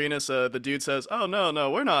 And Varenis, the dude says, oh, no,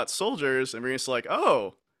 we're not soldiers. And Varenis is like,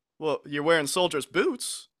 oh, well, you're wearing soldier's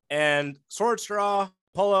boots. And Sword Straw,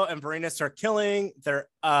 Polo, and Varenis are killing their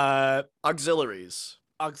auxiliaries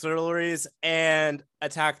and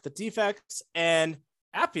attack the defects. And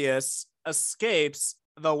Appius escapes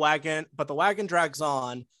the wagon, but the wagon drags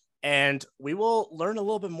on. And we will learn a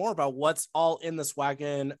little bit more about what's all in this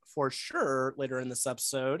wagon for sure later in this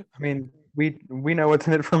episode. I mean, we know what's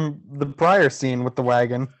in it from the prior scene with the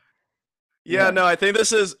wagon. Yeah, no, I think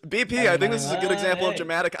this is BP. I think this is a good example of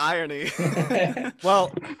dramatic irony.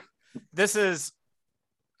 Well, this is,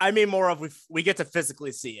 more of we get to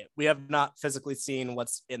physically see it. We have not physically seen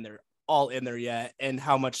what's in there, all in there yet, and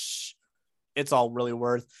how much it's all really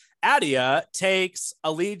worth. Attia takes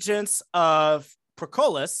allegiance of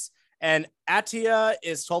Procolus, and Attia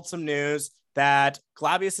is told some news that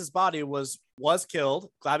Glabius's body was killed.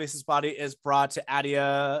 Glabius's body is brought to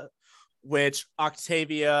Attia, which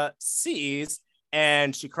Octavia sees,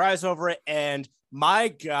 and she cries over it. And my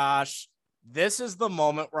gosh, this is the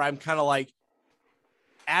moment where I'm kind of like,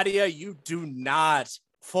 Attia, you do not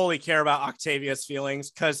fully care about Octavia's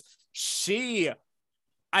feelings, because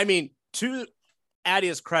to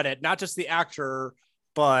Attia's credit, not just the actor,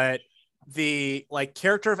 but the like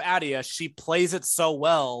character of Adia, she plays it so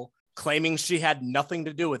well, claiming she had nothing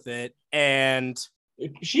to do with it, and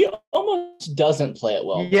she almost doesn't play it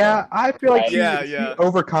well. Yeah, I feel like she Yeah.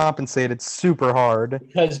 overcompensated super hard.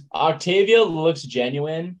 Because Octavia looks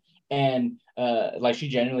genuine, and like she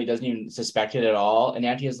genuinely doesn't even suspect it at all. And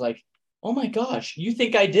Adia's like, "Oh my gosh, you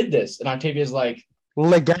think I did this?" And Octavia's like,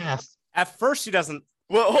 Legas. at first she doesn't.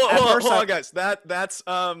 Well, hold on, guys. That's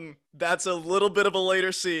a little bit of a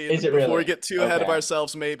later scene. Is it before really? we get too ahead of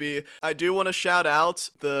ourselves, maybe. I do want to shout out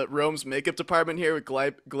the Rome's makeup department here with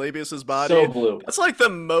Glabius's body. so blue. That's like the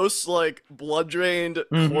most like blood drained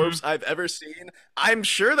corpse I've ever seen. I'm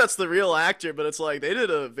sure that's the real actor, but it's like they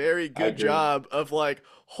did a very good job of like,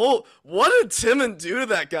 what did Timon do to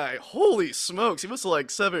that guy? Holy smokes, he must have like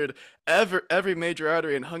severed every major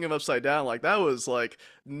artery and hung him upside down. Like that was like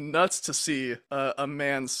nuts to see a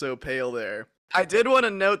man so pale there. I did want to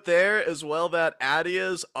note there as well that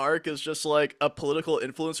Adia's arc is just like a political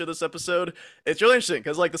influencer this episode. It's really interesting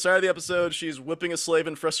because like the start of the episode, she's whipping a slave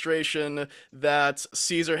in frustration that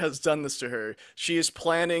Caesar has done this to her. She's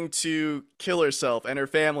planning to kill herself and her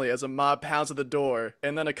family as a mob pounds at the door.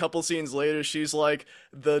 And then a couple scenes later, she's like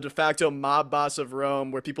the de facto mob boss of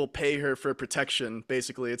Rome where people pay her for protection.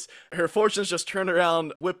 Basically, it's her fortunes just turned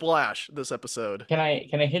around whiplash this episode. Can I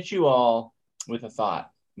hit you all with a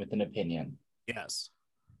thought, with an opinion? Yes.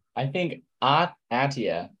 I think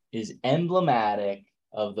Atia is emblematic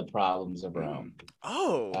of the problems of Rome.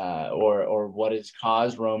 Or what has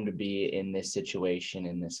caused Rome to be in this situation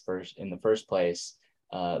in the first place.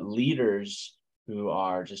 Leaders who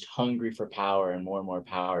are just hungry for power and more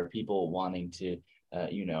power, people wanting to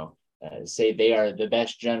say they are the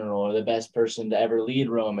best general or the best person to ever lead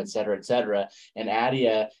Rome, etc., etc. And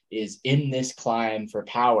Adia is in this climb for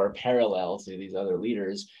power parallel to these other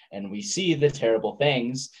leaders. And we see the terrible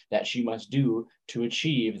things that she must do to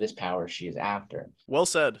achieve this power she is after. Well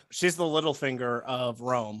said. She's the little finger of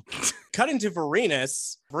Rome. Cutting to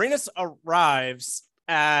Vorenus. Vorenus arrives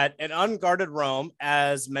at an unguarded Rome,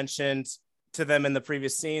 as mentioned to them in the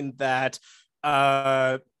previous scene, that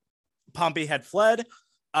Pompey had fled.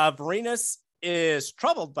 Vorenus is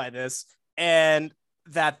troubled by this and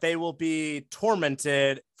that they will be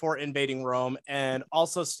tormented for invading Rome, and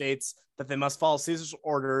also states that they must follow Caesar's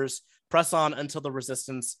orders, press on until the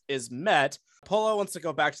resistance is met. Polo wants to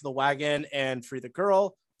go back to the wagon and free the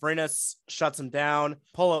girl. Vorenus shuts him down.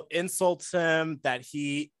 Polo insults him that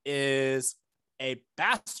he is a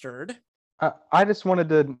bastard. I just wanted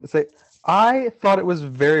to say, I thought it was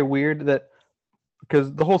very weird that,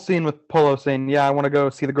 because the whole scene with Polo saying, "Yeah, I want to go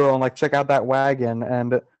see the girl and like check out that wagon,"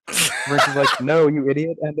 and Rich is like, "No, you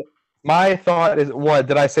idiot!" And my thought is, what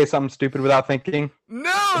did I say something stupid without thinking?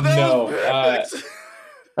 No.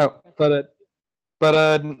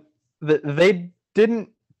 They didn't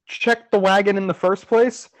check the wagon in the first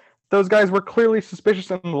place. Those guys were clearly suspicious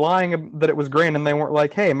and lying that it was grain, and they weren't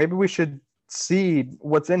like, "Hey, maybe we should see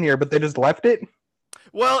what's in here," but they just left it.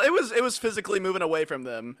 Well, it was physically moving away from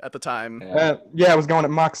them at the time. Yeah, it was going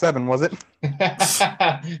at Mach 7, was it?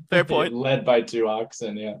 Fair point. Led by 2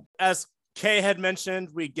 oxen, yeah. As Kay had mentioned,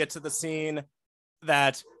 we get to the scene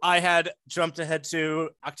that I had jumped ahead to.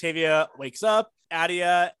 Octavia wakes up.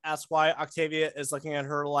 Adia asks why Octavia is looking at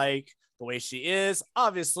her like the way she is.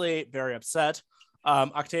 Obviously, very upset.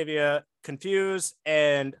 Octavia confused,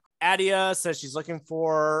 and Adia says she's looking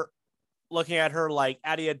at her like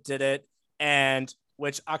Adia did it, and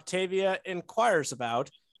which Octavia inquires about.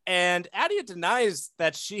 And Adia denies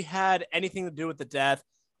that she had anything to do with the death.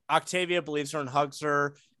 Octavia believes her and hugs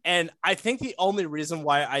her. And I think the only reason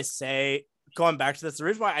why I say, going back to this, the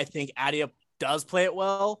reason why I think Adia does play it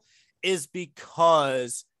well is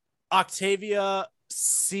because Octavia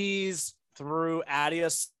sees through Adia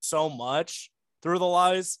so much, through the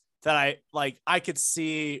lies, that I could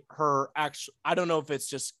see her actually, I don't know if it's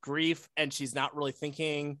just grief and she's not really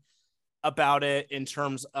thinking about it in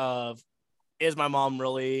terms of, is my mom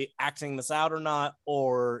really acting this out or not,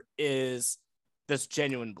 or is this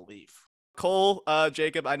genuine belief? Cole,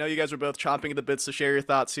 Jacob, I know you guys were both chomping at the bits to share your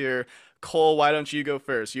thoughts here. Cole, why don't you go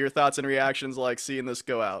first? Your thoughts and reactions like seeing this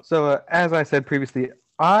go out. So as I said previously,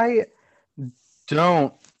 I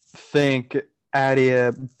don't think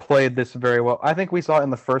Adia played this very well. I think we saw it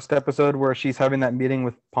in the first episode where she's having that meeting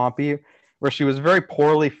with Pompey, where she was very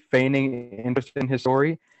poorly feigning interest in his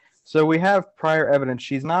story. So we have prior evidence.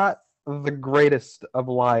 She's not the greatest of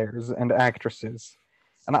liars and actresses.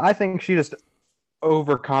 And I think she just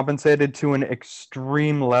overcompensated to an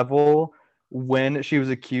extreme level when she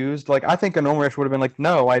was accused. Like, I think a normal reaction would have been like,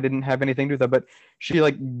 "No, I didn't have anything to do with that." But she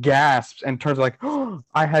like gasps and turns like, "Oh,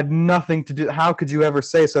 I had nothing to do. How could you ever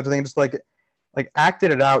say such a thing?" Just like like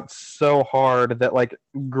acted it out so hard that like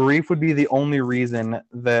grief would be the only reason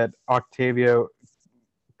that Octavia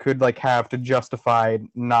could like have to justify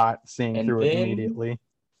not seeing And through it then- immediately.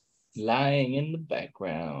 Lying in the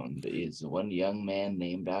background is one young man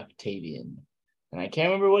named Octavian. And I can't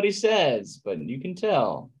remember what he says, but you can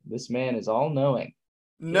tell this man is all-knowing.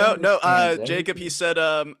 No, understands Jacob, he said,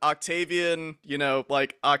 Octavian,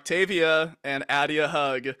 like Octavia and Adia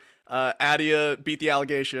hug. Adia beat the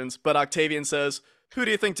allegations, but Octavian says, "Who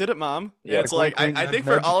do you think did it, Mom?" Yeah, And it's like, I think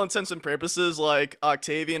for nudge. all intents and purposes, like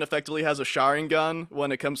Octavian effectively has a Sharingan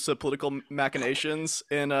when it comes to political machinations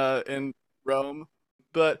in Rome.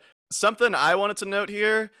 But something I wanted to note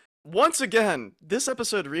here. Once again, this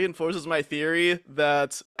episode reinforces my theory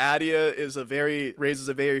that Adia raises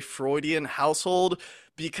a very Freudian household,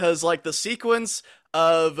 because like the sequence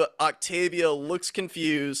of Octavia looks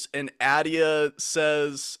confused and Adia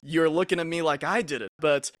says, "You're looking at me like I did it."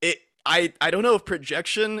 But I don't know if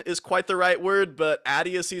projection is quite the right word, but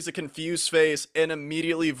Adia sees a confused face and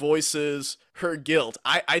immediately voices her guilt.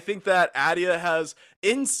 I think that Adia has,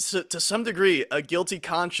 to some degree, a guilty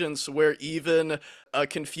conscience where even a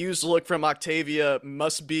confused look from Octavia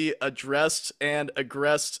must be addressed and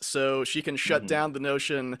aggressed so she can shut down the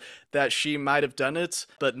notion that she might have done it,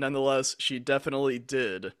 but nonetheless, she definitely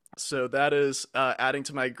did. So that is adding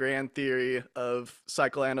to my grand theory of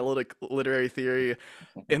psychoanalytic literary theory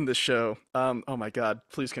in the show. Oh my God,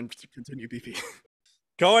 please continue, BP.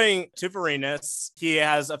 Going to Vorenus, he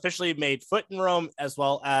has officially made foot in Rome, as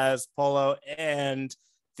well as Polo and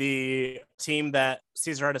the team that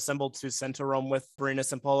Caesar had assembled to send to Rome with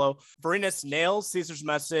Vorenus and Polo. Vorenus nails Caesar's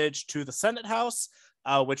message to the Senate House,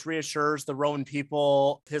 which reassures the Roman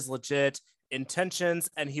people his legit intentions,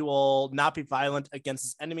 and he will not be violent against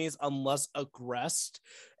his enemies unless aggressed,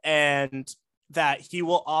 and that he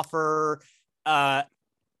will offer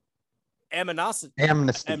amnesty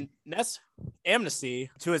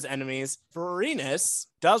to his enemies. Vorenus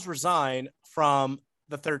does resign from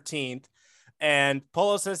the 13th, and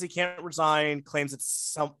Polo says he can't resign, claims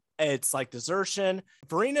it's like desertion.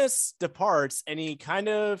 Vorenus departs, and he kind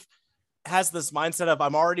of has this mindset of,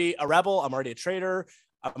 I'm already a rebel, I'm already a traitor,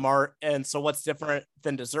 and so what's different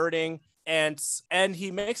than deserting? And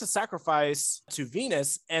he makes a sacrifice to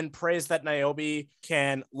Venus and prays that Niobe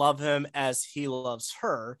can love him as he loves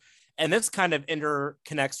her. And this kind of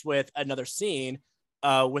interconnects with another scene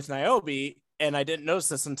with Niobe. And I didn't notice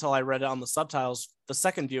this until I read it on the subtitles. The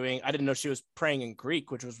second viewing, I didn't know she was praying in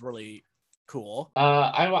Greek, which was really cool.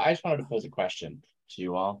 I just wanted to pose a question to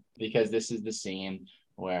you all, because this is the scene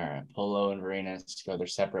where Polo and Vorenus go their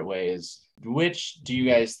separate ways. Which do you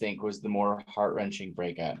guys think was the more heart-wrenching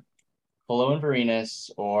breakup? Polo and Vorenus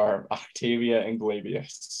or Octavia and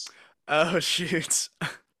Glabius? Oh, shoot.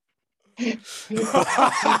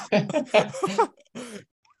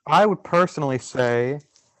 I would personally say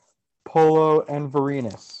Polo and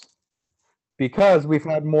Vorenus, because we've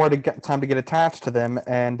had more time to get attached to them,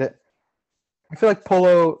 and I feel like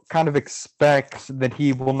Polo kind of expects that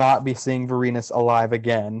he will not be seeing Vorenus alive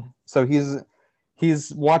again. So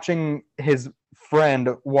he's watching his friend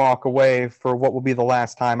walk away for what will be the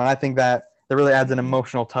last time, and I think that really adds an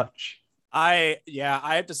emotional touch. I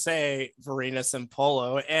have to say Vorenus and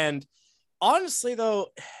Polo, and honestly though,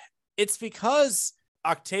 it's because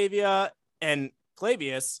Octavia and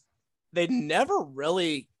Glabius, they never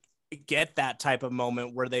really get that type of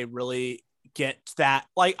moment where they really get that.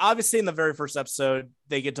 Like, obviously in the very first episode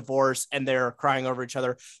they get divorced and they're crying over each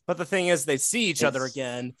other, but the thing is they see each other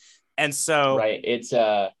again, and so right, it's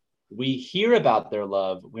we hear about their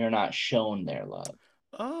love, we're not shown their love.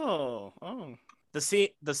 Oh.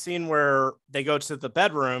 the scene where they go to the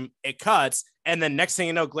bedroom, it cuts, and then next thing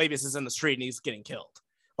you know, Glabius is in the street and he's getting killed.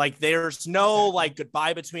 Like, there's no like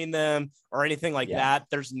goodbye between them or anything like that.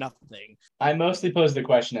 There's nothing. I mostly posed the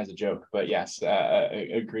question as a joke, but yes,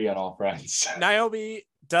 agree on all fronts. Niobe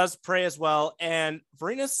does pray as well, and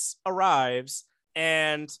Vorenus arrives,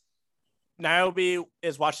 and Niobe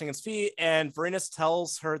is washing his feet, and Vorenus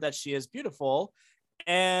tells her that she is beautiful.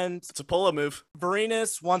 And It's a Polo move.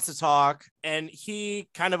 Vorenus wants to talk, and he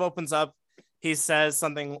kind of opens up. He says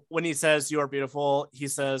something when he says, "You are beautiful." He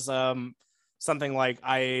says something like,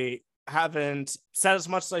 "I haven't said as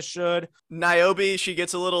much as I should." Niobe, she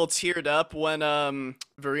gets a little teared up when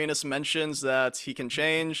Vorenus mentions that he can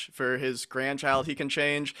change for his grandchild. He can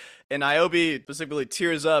change, and Niobe specifically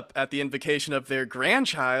tears up at the invocation of their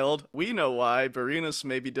grandchild. We know why. Vorenus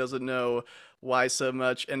maybe doesn't know why so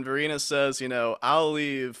much. And Vorenus says, I'll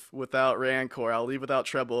leave without rancor. I'll leave without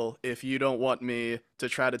trouble if you don't want me to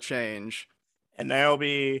try to change. And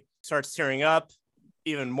Niobe starts tearing up.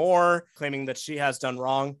 even more, claiming that she has done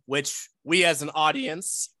wrong, which we as an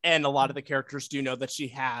audience and a lot of the characters do know that she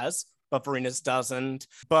has, but Verenus doesn't.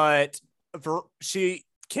 But she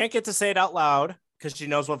can't get to say it out loud because she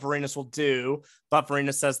knows what Verenus will do. But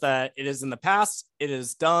Verenus says that it is in the past, it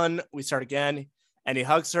is done, we start again, and he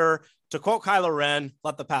hugs her. To quote Kylo Ren,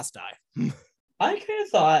 let the past die. I kind of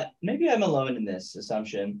thought, maybe I'm alone in this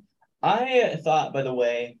assumption. I thought, by the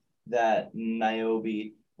way, that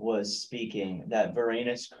Niobe was speaking, that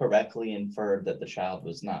Verenus correctly inferred that the child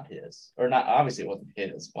was not his. Or not, obviously it wasn't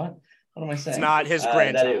his. What am I saying? It's not his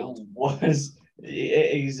grandchild. That it was,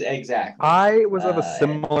 exactly. I was of a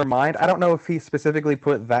similar mind. I don't know if he specifically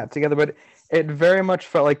put that together, but it very much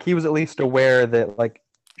felt like he was at least aware that, like,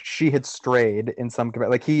 she had strayed in some,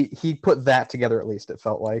 like, he put that together, at least it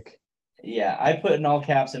felt like. Yeah, I put in all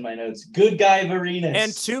caps in my notes, good guy Verenus.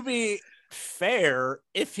 And to be fair,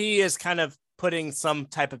 if he is kind of putting some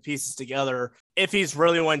type of pieces together, if he's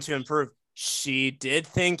really wanting to improve, she did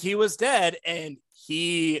think he was dead and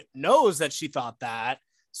he knows that she thought that.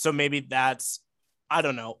 So maybe that's, I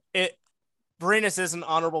don't know. Verenus is an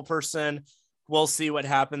honorable person. We'll see what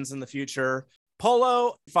happens in the future.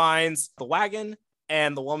 Polo finds the wagon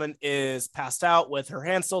and the woman is passed out with her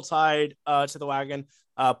hands still tied to the wagon.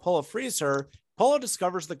 Polo frees her. Polo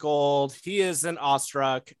discovers the gold. He is in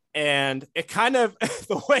awestruck, and it kind of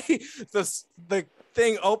the way the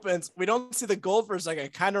thing opens, we don't see the gold for a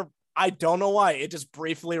second. I don't know why. It just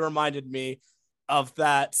briefly reminded me of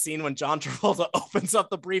that scene when John Travolta opens up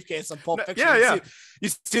the briefcase and Pulp Fiction. Yeah. You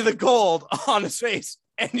see the gold on his face,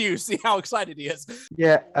 and you see how excited he is.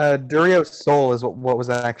 Yeah, Durio's soul is what was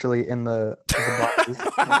actually in the boxes.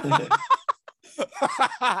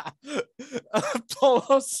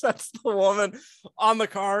 Polo sets the woman on the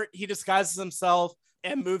cart. He disguises himself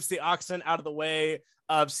and moves the oxen out of the way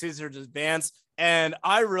of Caesar's advance. And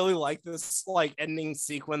I really like this like ending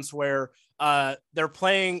sequence where they're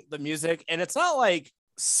playing the music, and it's not like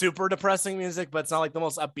super depressing music, but it's not like the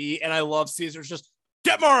most upbeat. And I love Caesar's just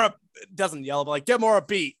get more up. Doesn't yell, but like get more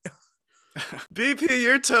upbeat. BP,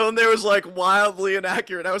 your tone there was like wildly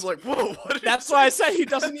inaccurate. I was like, whoa, what? That's why I said he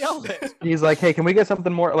doesn't yell it. He's like, hey, can we get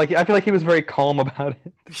something more? Like, I feel like he was very calm about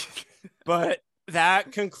it. But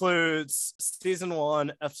that concludes season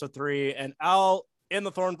 1, episode 3, and Owl in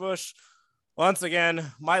the Thornbush. Once again,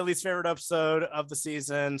 my least favorite episode of the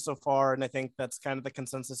season so far, and I think that's kind of the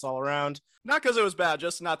consensus all around. Not because it was bad,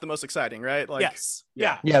 just not the most exciting, right? Like, yes.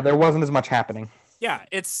 Yeah. Yeah, there wasn't as much happening. Yeah,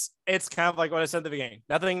 it's kind of like what I said at the beginning.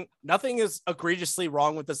 Nothing is egregiously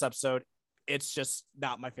wrong with this episode. It's just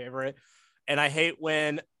not my favorite. And I hate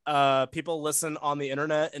when people listen on the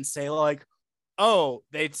internet and say like, oh,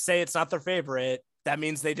 they say it's not their favorite. That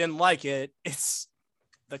means they didn't like it.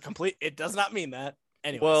 It does not mean that.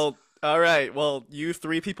 Anyways. Well, all right. Well, you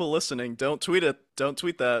 3 people listening, don't tweet it. Don't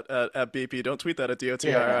tweet that at BP. Don't tweet that at DOTRR.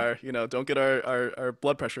 Yeah. You know, don't get our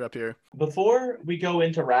blood pressure up here. Before we go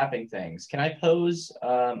into wrapping things, can I pose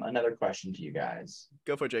another question to you guys?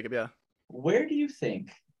 Go for it, Jacob. Yeah. Where do you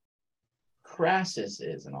think Crassus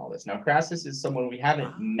is in all this? Now, Crassus is someone we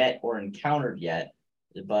haven't met or encountered yet,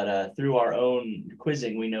 but through our own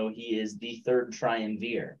quizzing, we know he is the third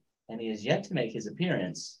triumvir, and he has yet to make his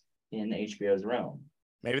appearance in HBO's Rome.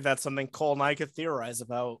 Maybe that's something Cole and I could theorize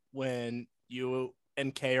about when you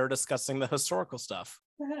and Kay are discussing the historical stuff.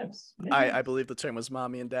 Perhaps. I believe the term was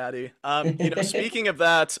mommy and daddy. Speaking of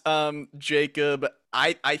that, Jacob,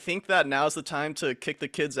 I think that now's the time to kick the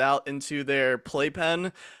kids out into their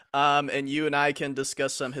playpen, and you and I can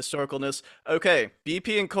discuss some historicalness. Okay,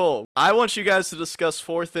 BP and Cole, I want you guys to discuss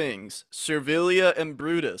 4 things. Servilia and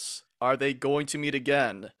Brutus, are they going to meet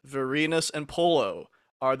again? Verenus and Polo,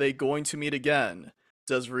 are they going to meet again?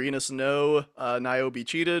 Does Verenus know Niobe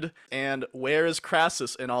cheated? And where is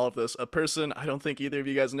Crassus in all of this? A person I don't think either of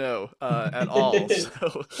you guys know at all.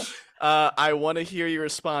 So I want to hear your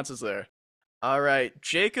responses there. All right,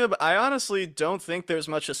 Jacob, I honestly don't think there's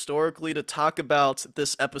much historically to talk about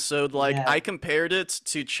this episode. Like, yeah. I compared it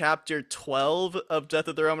to chapter 12 of Death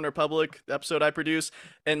of the Roman Republic, the episode I produced,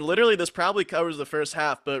 and literally this probably covers the first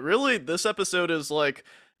half, but really this episode is like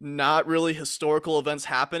not really historical events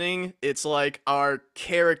happening. It's like our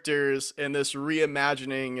characters in this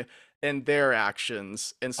reimagining and their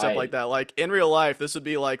actions and stuff like that. Like in real life, this would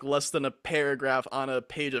be like less than a paragraph on a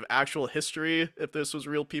page of actual history if this was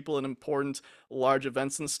real people and important large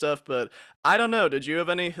events and stuff. But I don't know. Did you have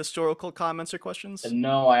any historical comments or questions?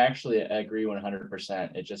 No, I actually agree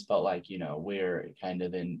 100%. It just felt like, we're kind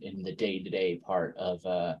of in the day-to-day part of,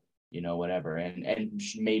 whatever. And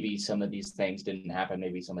maybe some of these things didn't happen.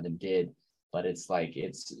 Maybe some of them did. but it's like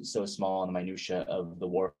it's so small in the minutia of the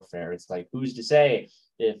warfare. It's like, who's to say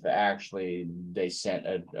if actually they sent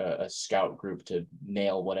a scout group to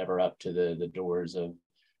nail whatever up to the doors of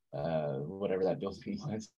whatever that building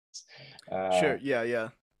was. Sure. Yeah.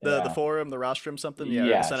 The forum, the rostrum, something. Yeah, or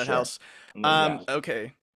the Senate sure. House. Yeah.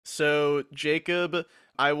 Okay. So Jacob,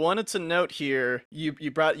 I wanted to note here, you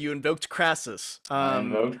invoked Crassus. I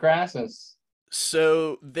invoked Crassus.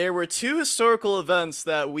 So there were two historical events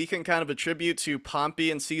that we can kind of attribute to Pompey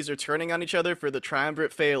and Caesar turning on each other for the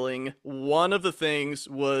triumvirate failing. One of the things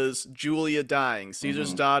was Julia dying.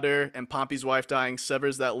 Caesar's daughter and Pompey's wife dying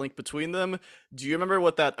severs that link between them. Do you remember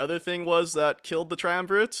what that other thing was that killed the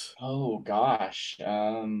triumvirate? Oh gosh.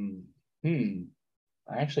 I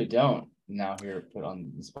actually don't. Now here put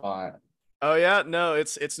on the spot. Oh yeah, no,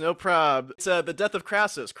 it's no prob. It's the death of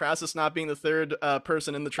Crassus. Crassus not being the third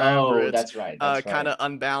person in the triumvirate. Oh, that's right. Kind of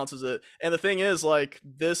unbalances it. And the thing is, like,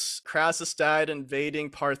 this Crassus died invading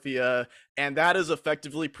Parthia, and that has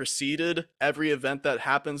effectively preceded every event that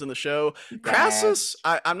happens in the show. Crassus,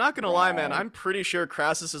 I'm not gonna lie, man. I'm pretty sure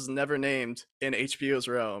Crassus is never named in HBO's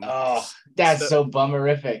Rome. Oh, that's so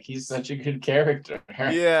bummerific. He's such a good character.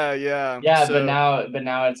 Yeah. Yeah, so, but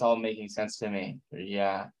now it's all making sense to me.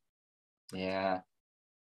 Yeah.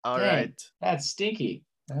 All right. That's stinky.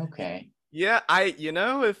 Okay. Yeah,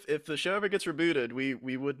 if the show ever gets rebooted,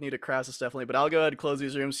 we would need a Crassus definitely. But I'll go ahead and close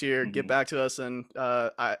these rooms here, get back to us, and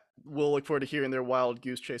we'll look forward to hearing their wild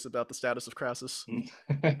goose chase about the status of Crassus.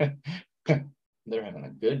 They're having a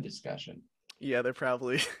good discussion. Yeah, they're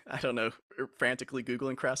probably, I don't know, frantically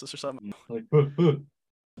Googling Crassus or something.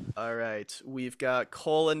 All right, we've got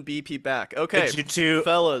Cole and BP back. Okay, did you two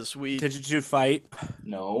fellas, did you two fight?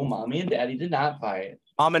 No, mommy and daddy did not fight.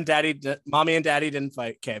 Mommy and daddy didn't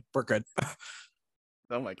fight. Okay, we're good.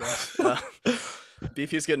 Oh my gosh.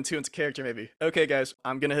 BP's getting too into character, maybe. Okay, guys,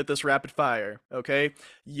 I'm gonna hit this rapid fire. Okay,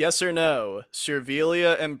 yes or no?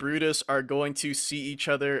 Servilia and Brutus are going to see each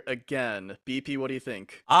other again. BP, what do you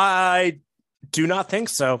think? I do not think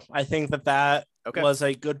so. I think that was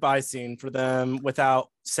a goodbye scene for them without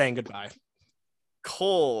saying goodbye.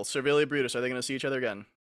 Cole, Servilia, Brutus, are they going to see each other again?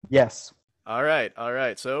 Yes. All right.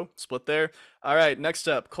 So, split there. All right, next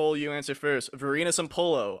up, Cole, you answer first. Vorenus and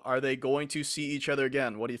Polo, are they going to see each other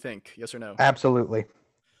again? What do you think? Yes or no? Absolutely.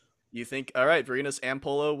 You think, all right, Vorenus and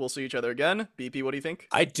Polo will see each other again. BP, what do you think?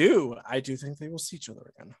 I do think they will see each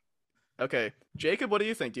other again. Okay. Jacob, what do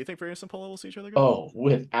you think? Do you think Vorenus and Polo will see each other again? Oh,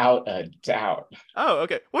 without a doubt. Oh,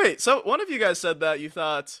 okay. Wait, so one of you guys said that you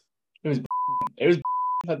thought... It was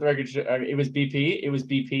let the record show. It was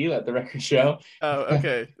BP, let the record show. Oh,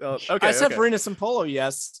 okay. Okay. I said Vorenus and Polo,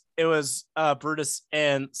 yes. It was Brutus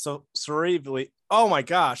and Servilia. Oh my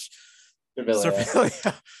gosh.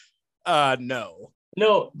 Servilia. No.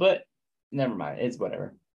 No, but never mind. It's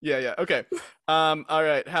whatever. Yeah. Okay. All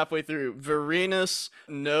right. Halfway through, Vorenus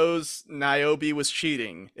knows Niobe was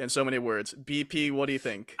cheating. In so many words, BP, what do you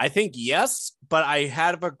think? I think yes, but I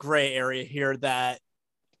have a gray area here that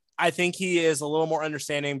I think he is a little more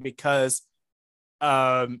understanding because,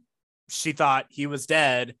 she thought he was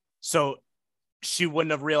dead, so she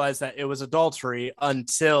wouldn't have realized that it was adultery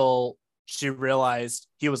until she realized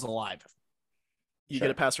he was alive. You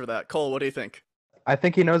get a pass for that. Cole, what do you think? I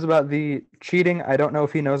think he knows about the cheating. I don't know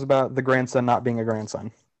if he knows about the grandson not being a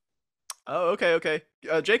grandson. Oh, okay.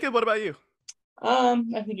 Jacob, what about you? I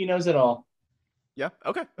think he knows it all. Yeah.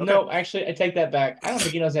 Okay. No, actually, I take that back. I don't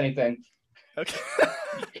think he knows anything. Okay.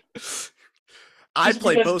 I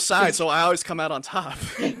play both sides, so I always come out on top.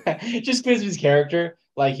 Just because of his character,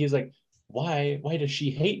 like he's like, why does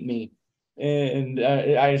she hate me? And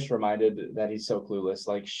I just reminded that he's so clueless.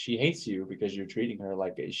 Like, she hates you because you're treating her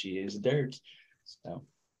like she is dirt. So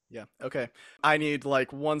yeah, okay. I need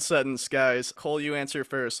like one sentence, guys. Cole, you answer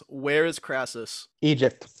first. Where is Crassus?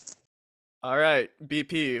 Egypt. All right,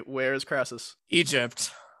 BP, where is Crassus?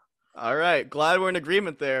 Egypt. All right, glad we're in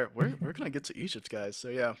agreement there. We're gonna get to Egypt, guys. So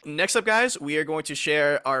yeah. Next up, guys, we are going to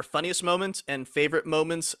share our funniest moments and favorite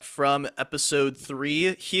moments from episode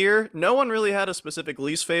 3 here. No one really had a specific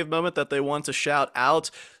least fave moment that they want to shout out,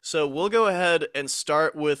 so we'll go ahead and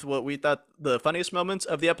start with what we thought the funniest moments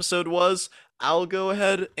of the episode was. I'll go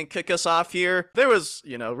ahead and kick us off here. There was,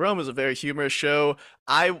 Rome is a very humorous show.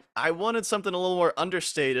 I wanted something a little more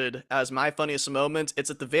understated as my funniest moment.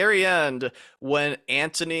 It's at the very end when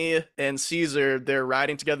Antony and Caesar, they're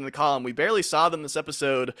riding together in the column. We barely saw them this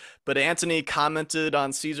episode, but Antony commented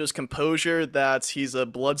on Caesar's composure that he's a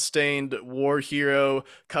bloodstained war hero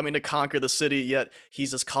coming to conquer the city, yet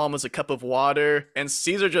he's as calm as a cup of water. And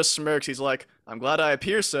Caesar just smirks. He's like, I'm glad I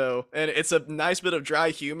appear so. And it's a nice bit of dry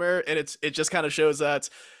humor, and it just kind of shows that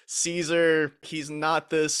Caesar, he's not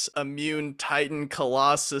this immune titan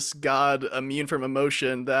colossus god immune from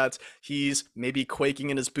emotion, that he's maybe quaking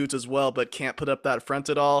in his boots as well, but can't put up that front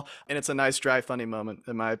at all. And it's a nice, dry, funny moment,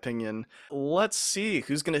 in my opinion. Let's see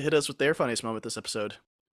who's going to hit us with their funniest moment this episode.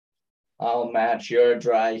 I'll match your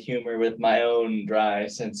dry humor with my own dry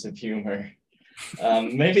sense of humor.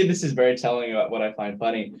 Maybe this is very telling about what I find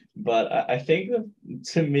funny, but I think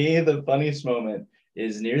to me, the funniest moment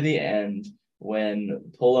is near the end, when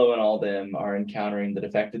Polo and all them are encountering the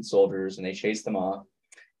defected soldiers and they chase them off.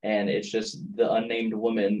 And it's just the unnamed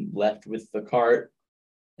woman left with the cart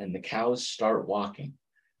and the cows start walking.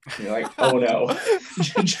 And you're like, oh no.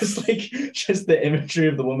 just the imagery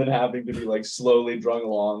of the woman having to be like slowly drug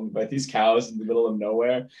along by these cows in the middle of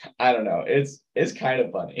nowhere. I don't know. It's kind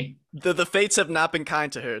of funny. The fates have not been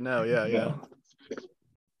kind to her. No, yeah.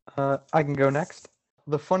 I can go next.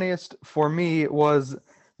 The funniest for me was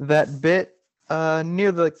that bit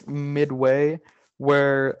near the midway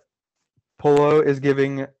where Polo is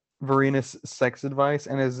giving Varinus sex advice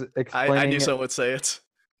and is explaining I knew someone would say it.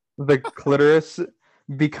 The clitoris,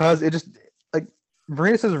 because it just like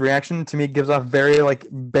Varinus's reaction to me gives off very like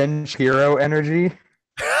Ben Shapiro energy.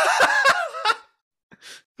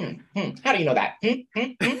 How do you know that?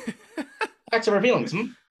 Facts of our feelings.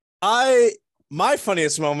 My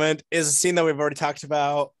funniest moment is a scene that we've already talked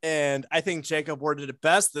about, and I think Jacob worded it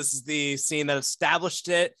best. This is the scene that established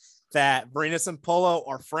it, that Varinus and Polo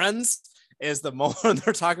are friends, is the moment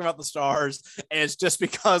they're talking about the stars, and it's just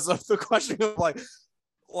because of the questioning of like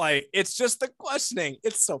it's just the questioning.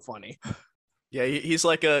 It's so funny. Yeah, he's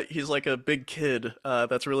like a big kid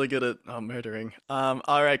that's really good at murdering.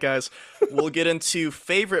 All right, guys, we'll get into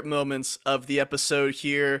favorite moments of the episode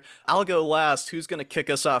here. I'll go last. Who's gonna kick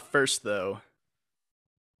us off first, though?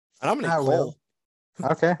 And I'm gonna Cole.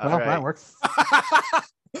 Okay, well, right. That works.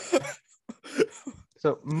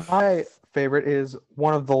 So my favorite is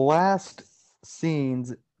one of the last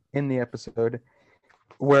scenes in the episode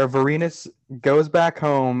where Varinus goes back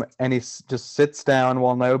home and he just sits down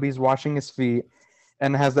while Niobe's washing his feet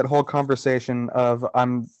and has that whole conversation of,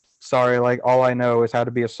 I'm sorry, like all I know is how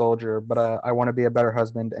to be a soldier, but I want to be a better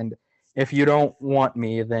husband, and if you don't want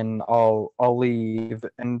me, then I'll leave.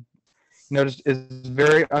 And just is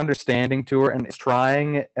very understanding to her and is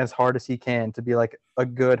trying as hard as he can to be like a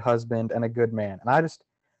good husband and a good man. And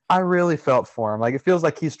I really felt for him. Like it feels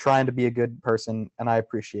like he's trying to be a good person, and I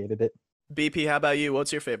appreciated it. BP, how about you?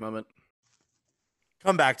 What's your favorite moment?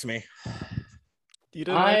 Come back to me. You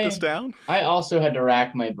didn't write this down? I also had to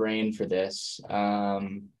rack my brain for this.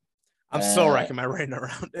 I'm still racking my brain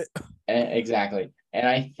around it. Exactly. And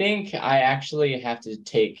I think I actually have to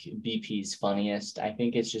take BP's funniest. I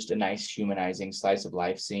think it's just a nice humanizing slice of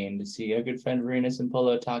life scene to see our good friend Varinus and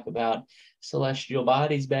Polo talk about celestial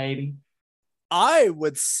bodies, baby. I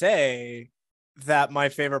would say that my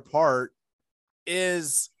favorite part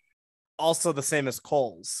is also the same as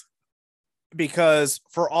Cole's, because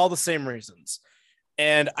for all the same reasons.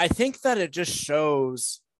 And I think that it just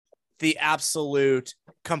shows the absolute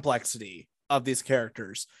complexity of these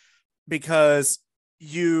characters, because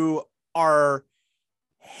you are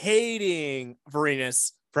hating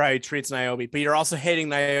Varinus for how he treats Niobe, but you're also hating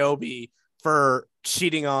Niobe for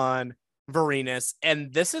cheating on Varinus.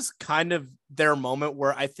 And this is kind of their moment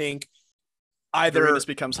where I think either Varinus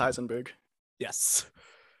becomes Heisenberg. Yes.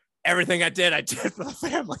 Everything I did for the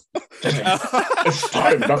family. It's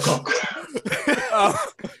time to cook.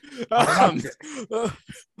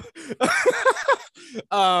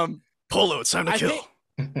 Polo, it's time to kill.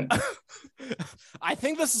 I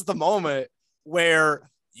think this is the moment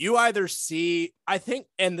where you either see,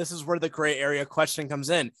 and this is where the gray area question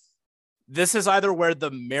comes in. This is either where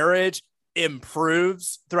the marriage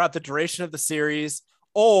improves throughout the duration of the series,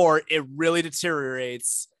 or it really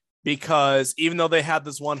deteriorates, because even though they had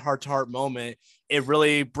this one heart-to-heart moment, it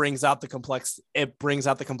really brings out the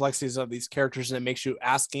complexities of these characters, and it makes you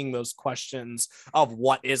asking those questions of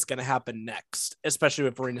what is going to happen next, especially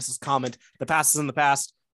with Varinus' comment, the past is in the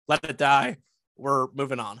past, let it die, we're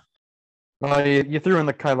moving on. Well, you threw in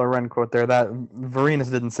the Kylo Ren quote there. That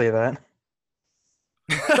Varinus didn't say that.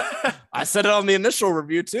 I said it on the initial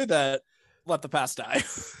review too, that let the past die.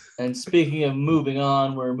 And speaking of moving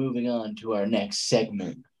on, we're moving on to our next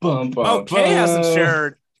segment. Kay hasn't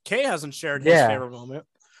shared his favorite moment.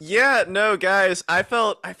 Yeah, no, guys, I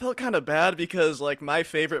felt kind of bad because like my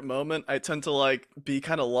favorite moment, I tend to like be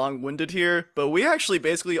kind of long-winded here, but we actually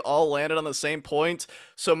basically all landed on the same point.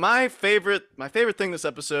 So my favorite thing this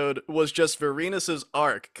episode was just Varenus's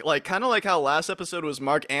arc. Like kind of like how last episode was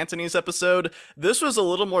Mark Antony's episode, this was a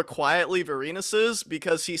little more quietly Varenus's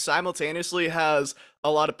because he simultaneously has a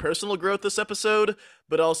lot of personal growth this episode,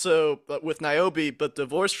 but also with Niobe, but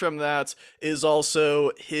divorced from that is also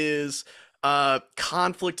his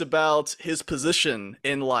conflict about his position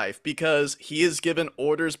in life because he is given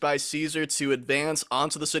orders by Caesar to advance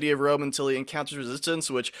onto the city of Rome until he encounters resistance,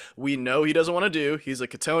 which we know he doesn't want to do. He's a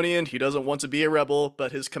Catonian, he doesn't want to be a rebel,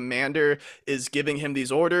 but his commander is giving him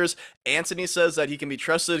these orders. Antony says that he can be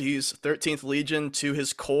trusted. He's 13th Legion to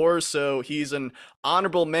his core, so he's an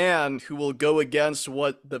honorable man who will go against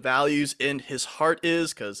what the values in his heart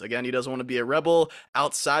is, because again, he doesn't want to be a rebel.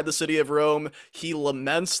 Outside the city of Rome, he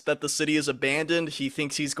laments that the city is abandoned. He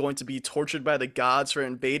thinks he's going to be tortured by the gods for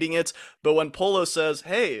invading it. But when Polo says,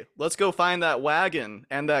 hey, let's go find that wagon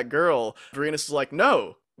and that girl, Varenus is like,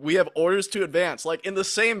 no, we have orders to advance. Like in the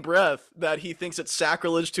same breath that he thinks it's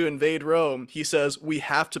sacrilege to invade Rome, he says we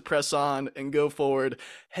have to press on and go forward,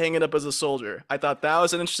 hang it up as a soldier. I thought that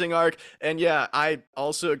was an interesting arc. And yeah, I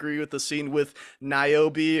also agree with the scene with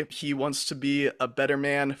Niobe. He wants to be a better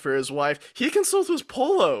man for his wife. He consults with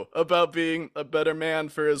Polo about being a better man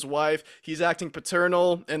for his wife. He's acting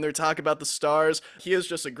paternal and they're talking about the stars. He has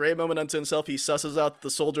just a great moment unto himself. He susses out that the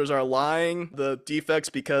soldiers are lying, the defects,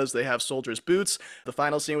 because they have soldiers' boots. The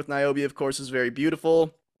final scene with Niobe, of course, is very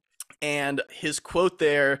beautiful. And his quote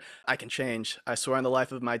there, I can change. I swear on the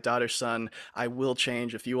life of my daughter's son, I will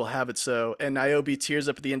change if you will have it so. And Niobe tears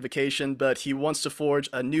up at the invocation, but he wants to forge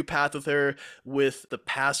a new path with her with the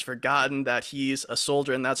past forgotten, that he's a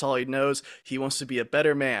soldier and that's all he knows. He wants to be a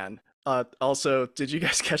better man. Also, did you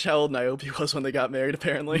guys catch how old Niobe was when they got married,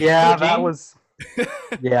 apparently? Yeah, that was...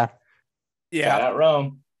 Yeah. Shout out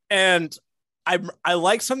Rome. And I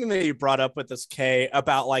like something that you brought up with this, Kay,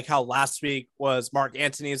 about like how last week was Mark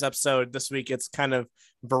Antony's episode. This week it's kind of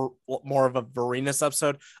more of a Varenus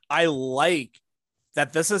episode. I like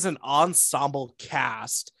that this is an ensemble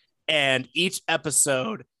cast, and each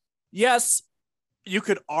episode, yes, you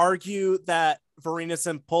could argue that Varenus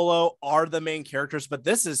and Polo are the main characters, but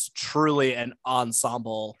this is truly an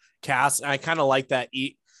ensemble cast. And I kind of like that.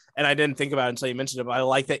 And I didn't think about it until you mentioned it, but I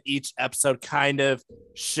like that each episode kind of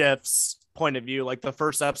shifts point of view. Like the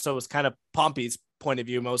first episode was kind of Pompey's point of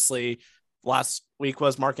view mostly. Last week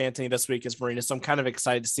was Mark Antony. This week is Varenus. So I'm kind of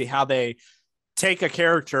excited to see how they take a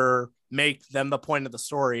character, make them the point of the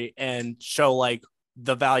story, and show like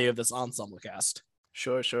the value of this ensemble cast.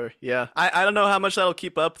 Sure. Yeah. I don't know how much that'll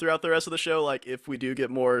keep up throughout the rest of the show, like if we do get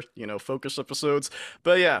more, focused episodes.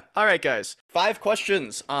 But yeah. All right, guys. 5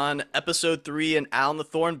 questions on episode 3 and Al and the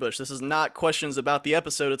Thornbush. This is not questions about the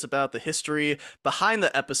episode. It's about the history behind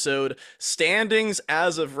the episode. Standings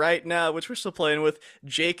as of right now, which we're still playing with.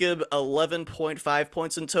 Jacob, 11.5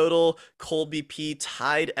 points in total. Colby P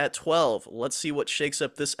tied at 12. Let's see what shakes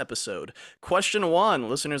up this episode. Question 1.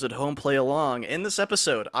 Listeners at home, play along. In this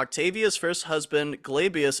episode, Octavia's first husband,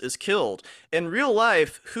 Glabius, is killed. In real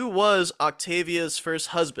life, who was Octavia's first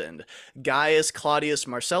husband? Gaius Claudius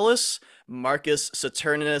Marcellus, Marcus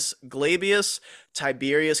Saturninus Glabius,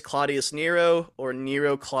 Tiberius Claudius Nero, or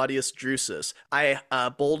Nero Claudius Drusus? I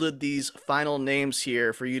bolded these final names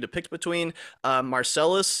here for you to pick between: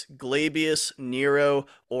 Marcellus, Glabius, Nero,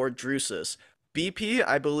 or Drusus. BP,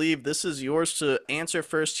 I believe this is yours to answer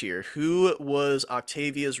first here. Who was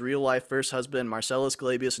Octavia's real-life first husband, Marcellus,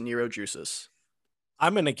 Glabius, Nero, Drusus?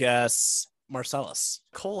 I'm going to guess Marcellus.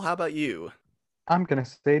 Cole, how about you? I'm going to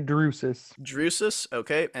say Drusus. Drusus,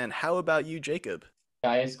 okay. And how about you, Jacob?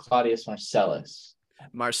 Gaius Claudius Marcellus.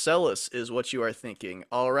 Marcellus is what you are thinking.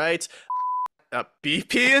 All right.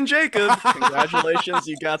 BP and Jacob, congratulations,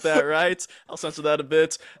 you got that right. I'll censor that a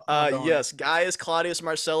bit. Yes, Gaius Claudius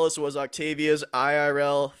Marcellus was Octavia's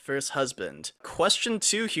IRL first husband. Question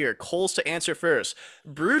 2 here, Cole's to answer first.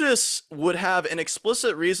 Brutus would have an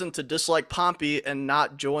explicit reason to dislike Pompey and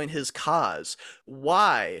not join his cause.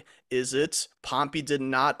 Why? Is it Pompey did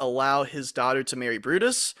not allow his daughter to marry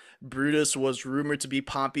Brutus? Brutus was rumored to be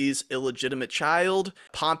Pompey's illegitimate child.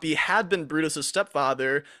 Pompey had been Brutus's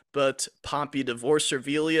stepfather, but Pompey divorced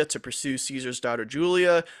Servilia to pursue Caesar's daughter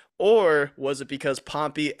Julia. Or was it because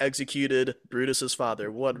Pompey executed Brutus's father?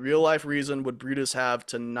 What real-life reason would Brutus have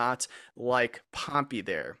to not like Pompey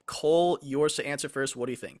there? Cole, yours to answer first. What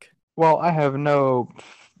do you think? Well, I have no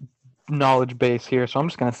knowledge base here, so I'm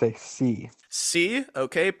just going to say C. C,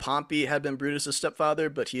 okay, Pompey had been Brutus' stepfather,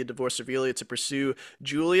 but he had divorced Servilia to pursue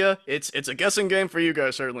Julia. It's a guessing game for you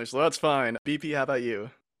guys, certainly, so that's fine. BP, how about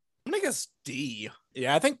you? gonna guess D.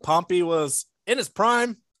 Yeah, I think Pompey was in his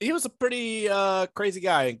prime. He was a pretty crazy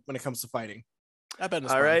guy when it comes to fighting. I bet.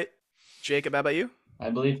 All right, Jacob, how about you? I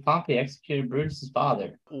believe Pompey executed Brutus's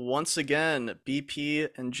father. Once again, BP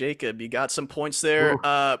and Jacob, you got some points there.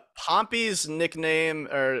 Pompey's nickname,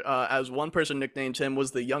 or as one person nicknamed him, was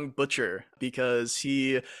the Young Butcher because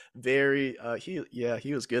he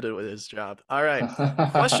was good at his job. All right,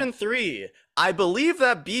 question 3. I believe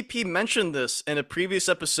that BP mentioned this in a previous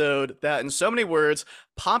episode that in so many words,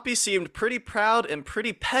 Pompey seemed pretty proud and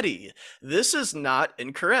pretty petty. This is not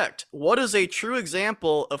incorrect. What is a true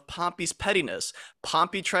example of Pompey's pettiness?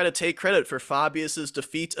 Pompey tried to take credit for Fabius's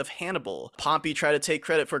defeat of Hannibal. Pompey tried to take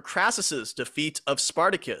credit for Crassus's defeat of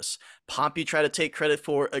Spartacus. Pompey tried to take credit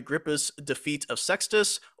for Agrippa's defeat of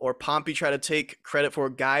Sextus, or Pompey tried to take credit for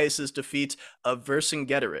Gaius's defeat of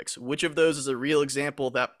Vercingetorix. Which of those is a real example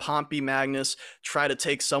that Pompey Magnus tried to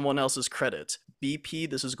take someone else's credit? BP,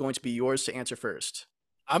 this is going to be yours to answer first.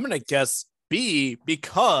 I'm going to guess B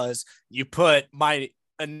because you put my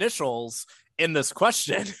initials in this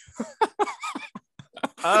question.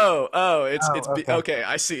 It's B. Okay. Okay,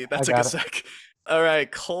 I see. That took a sec. All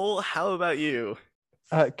right, Cole, how about you?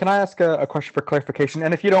 Can I ask a question for clarification?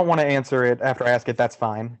 And if you don't want to answer it after I ask it, that's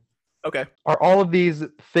fine. Okay. Are all of these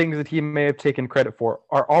things that he may have taken credit for,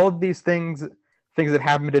 are all of these things that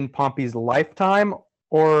happened in Pompey's lifetime,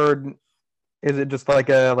 or is it just like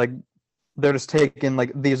they're just taking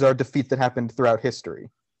these are defeats that happened throughout history?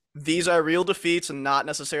 These are real defeats and not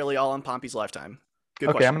necessarily all in Pompey's lifetime. Good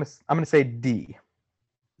okay, question. I'm gonna say D.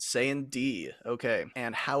 Saying D. Okay.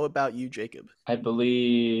 And how about you, Jacob? I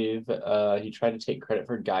believe he tried to take credit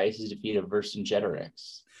for Gaius's defeat of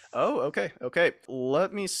Vercingetorix. Oh, okay.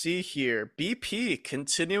 Let me see here. BP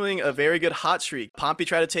continuing a very good hot streak. Pompey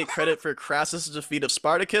tried to take credit for Crassus' defeat of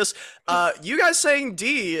Spartacus. You guys saying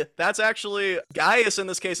D? That's actually Gaius in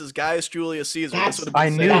this case is Gaius Julius Caesar. I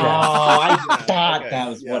knew that. Oh, I thought that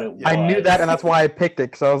was what it was. I knew that, and that's why I picked it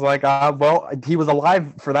because I was like, well, he was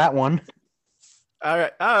alive for that one. All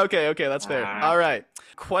right. Oh, okay. That's fair. All right.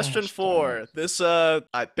 Question 4. This,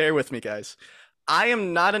 bear with me, guys. I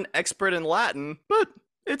am not an expert in Latin, but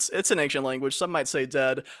it's an ancient language. Some might say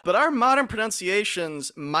dead. But our modern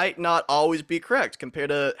pronunciations might not always be correct compared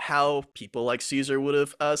to how people like Caesar would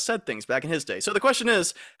have said things back in his day. So the question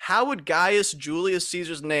is, how would Gaius Julius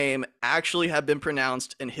Caesar's name actually have been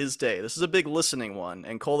pronounced in his day? This is a big listening one.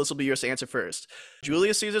 And Cole, this will be yours to answer first.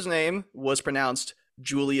 Julius Caesar's name was pronounced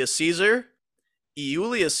Julius Caesar,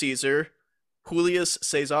 Iulius Caesar, Julius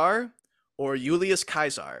Caesar, or Julius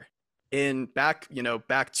Caesar. In back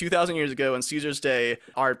 2,000 years ago in Caesar's day,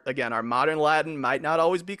 our modern Latin might not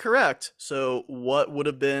always be correct. So what would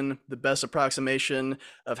have been the best approximation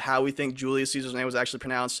of how we think Julius Caesar's name was actually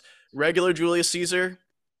pronounced? Regular Julius Caesar,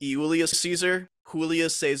 Iulius Caesar,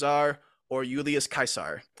 Julius Caesar, or Julius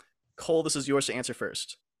Caesar? Cole, this is yours to answer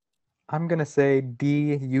first. I'm going to say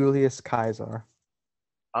D, Julius Caesar.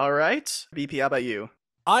 All right. BP, how about you?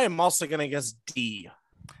 I am also going to guess D.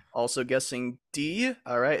 Also guessing D.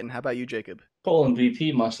 All right. And how about you, Jacob? Cole and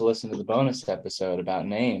VP must have listened to the bonus episode about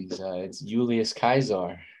names. It's Julius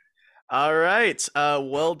Caesar. All right.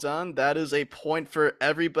 Well done. That is a point for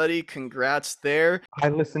everybody. Congrats there. I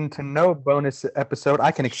listened to no bonus episode.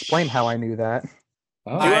 I can explain how I knew that.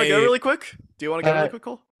 Oh. Do you want to go really quick?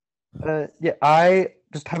 Cole? Yeah, I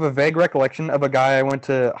just have a vague recollection of a guy I went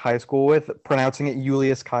to high school with pronouncing it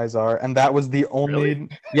Julius Caesar, and that was the only. Really?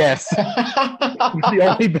 Yes, the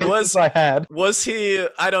only basis I had. Was he,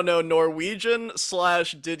 I don't know, Norwegian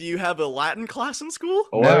 / did you have a Latin class in school?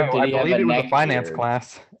 Or No, did I he have believe it was a neck finance beard?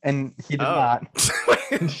 class, and he did not. Oh.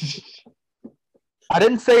 I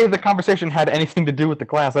didn't say the conversation had anything to do with the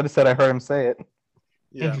class. I just said I heard him say it.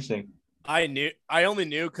 Yeah. Interesting. I only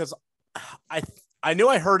knew because I knew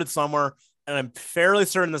I heard it somewhere, and I'm fairly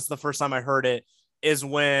certain this is the first time I heard it, is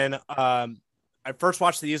when I first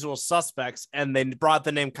watched The Usual Suspects, and they brought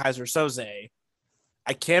the name Kaiser Soze.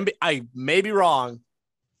 I may be wrong,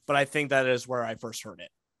 but I think that is where I first heard it.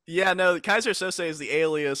 Yeah, no, Kaiser Sose is the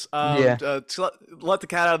alias. Yeah. To let the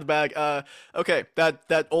cat out of the bag. Okay,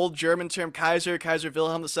 that old German term Kaiser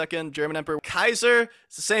Wilhelm II, German emperor. Kaiser,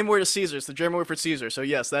 it's the same word as Caesar. It's the German word for Caesar. So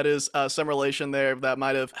yes, that is some relation there that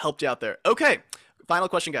might have helped you out there. Okay, final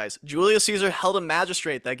question, guys. Julius Caesar held a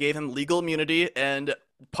magistrate that gave him legal immunity, and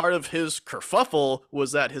part of his kerfuffle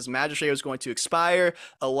was that his magistrate was going to expire,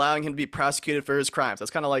 allowing him to be prosecuted for his crimes.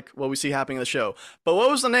 That's kind of like what we see happening in the show. But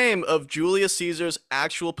what was the name of Julius Caesar's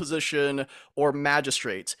actual position or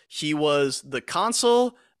magistrate? He was the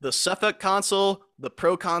consul, the suffect consul, the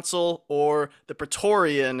proconsul, or the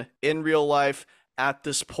praetorian in real life at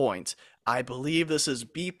this point. I believe this is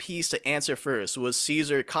BP's to answer first. Was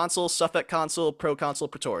Caesar consul, suffect consul, proconsul,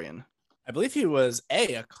 praetorian? I believe he was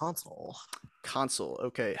a consul. Consul.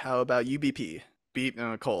 Okay. How about you, BP?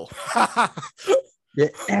 Cole. Yeah,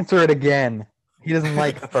 answer it again. He doesn't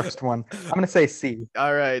like the first one. I'm going to say C.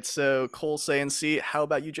 All right. So Cole saying C. How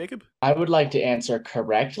about you, Jacob? I would like to answer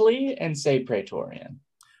correctly and say praetorian.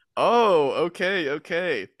 Oh,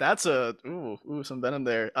 okay. That's some venom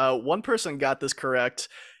there. One person got this correct.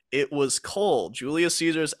 It was Cole. Julius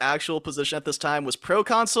Caesar's actual position at this time was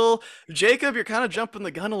proconsul. Jacob, you're kind of jumping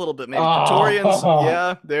the gun a little bit, maybe. Praetorians,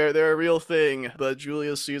 yeah, they're a real thing, but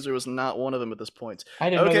Julius Caesar was not one of them at this point. I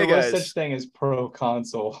didn't know there was such thing as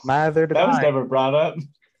proconsul. Neither did I. That was never brought up.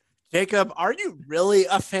 Jacob, are you really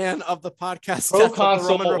a fan of the podcast?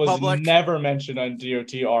 Proconsul was never mentioned on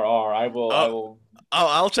DOTRR. I will. Oh,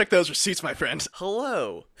 I'll check those receipts, my friend.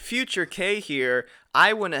 Hello, Future K here.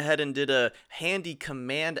 I went ahead and did a handy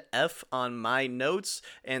Command F on my notes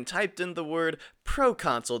and typed in the word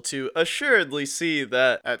proconsul to assuredly see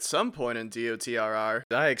that at some point in DOTRR,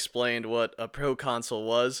 I explained what a proconsul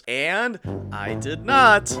was, and I did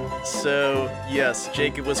not. So, yes,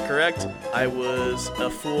 Jacob was correct. I was a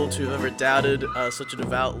fool to have ever doubted such a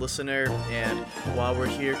devout listener, and while we're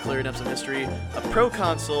here clearing up some history, a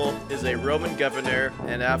proconsul is a Roman governor,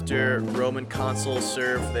 and after Roman consuls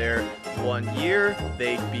serve their 1 year,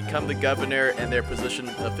 they become the governor, and their position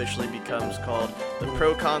officially becomes called the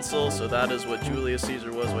proconsul. So that is what Julius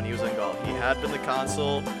Caesar was when he was in Gaul. He had been the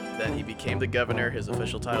consul, then he became the governor. His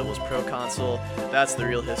official title was proconsul. That's the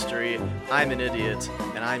real history. I'm an idiot,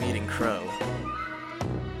 and I'm eating crow.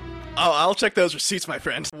 Oh, I'll check those receipts, my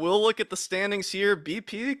friend. We'll look at the standings here.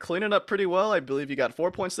 BP cleaning up pretty well. I believe you got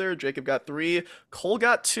 4 points there. Jacob got 3. Cole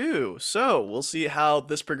got 2. So we'll see how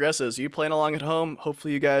this progresses. You playing along at home.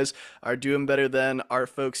 Hopefully you guys are doing better than our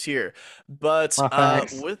folks here. But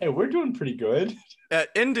hey, we're doing pretty good.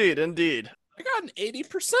 Indeed. I got an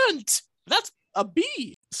 80%. That's a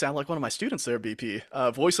B. Sound like one of my students there,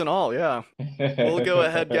 BP. Voice and all, yeah. We'll go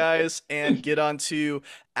ahead, guys, and get on to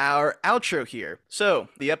our outro here. So,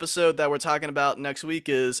 the episode that we're talking about next week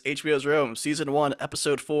is HBO's Rome, Season 1,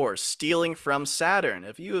 Episode 4, Stealing from Saturn.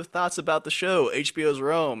 If you have thoughts about the show, HBO's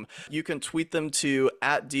Rome, you can tweet them to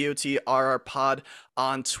 @DOTRRPod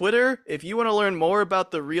on Twitter. If you want to learn more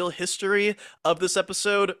about the real history of this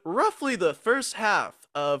episode, roughly the first half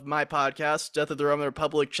of my podcast, Death of the Roman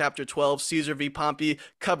Republic, Chapter 12, Caesar v. Pompey,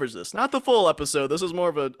 covers this. Not the full episode. This is more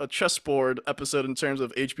of a chessboard episode in terms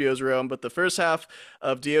of HBO's Rome, but the first half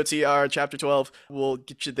of DOTR, Chapter 12, will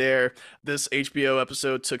get you there. This HBO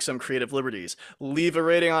episode took some creative liberties. Leave a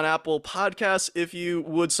rating on Apple Podcasts if you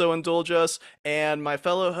would so indulge us. And my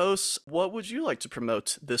fellow hosts, what would you like to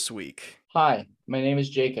promote this week? Hi, my name is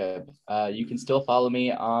Jacob. You can still follow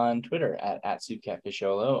me on Twitter at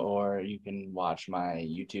SoupCatFisholo, or you can watch my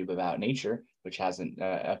YouTube About Nature, which hasn't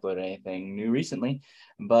uploaded anything new recently.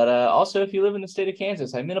 But also, if you live in the state of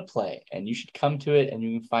Kansas, I'm in a play, and you should come to it, and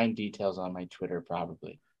you can find details on my Twitter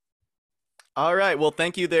probably. All right. Well,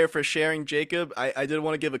 thank you there for sharing, Jacob. I did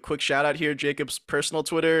want to give a quick shout out here. Jacob's personal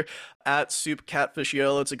Twitter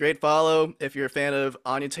 @SoupCatFisholo. It's a great follow if you're a fan of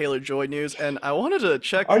Anya Taylor-Joy news. And I wanted to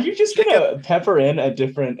check. Are you just gonna pepper in a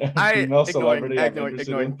different female celebrity? Ignoring.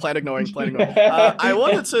 I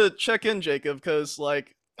wanted to check in, Jacob, because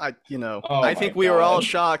I think we were all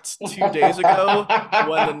shocked 2 days ago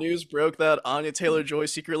when the news broke that Anya Taylor-Joy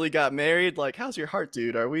secretly got married. Like, how's your heart,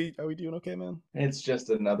 dude? Are we doing okay, man? It's just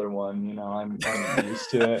another one, I'm used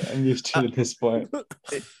to it. I'm used to it at this point.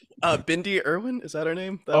 Bindi Irwin, is that her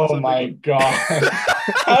name? Oh my god!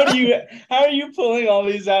 How are you pulling all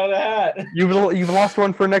these out of the hat? You've lost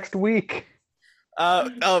one for next week.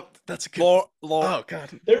 That's a good lore. Oh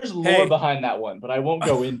god, there's lore behind that one, but I won't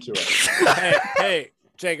go into it. hey,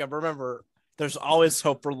 Jacob, remember, there's always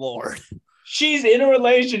hope for Lord. She's in a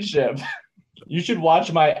relationship. You should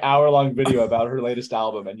watch my hour-long video about her latest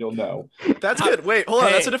album, and you'll know. That's good. Wait, hold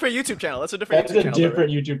on. That's a different YouTube channel. That's a different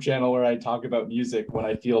YouTube channel where I talk about music when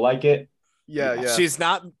I feel like it. Yeah. She's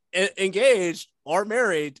not engaged or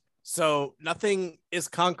married, so nothing is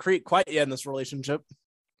concrete quite yet in this relationship.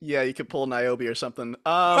 Yeah, you could pull Niobe or something.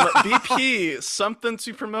 BP, something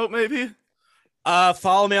to promote maybe?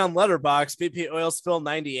 Follow me on Letterboxd, BP Oil Spill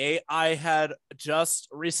 98. I had just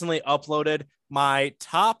recently uploaded my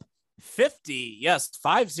top 50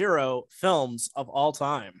 films of all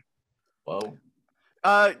time. Whoa.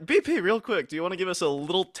 BP, real quick, do you want to give us a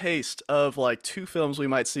little taste of 2 films we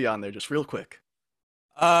might see on there, just real quick?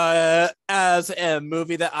 As a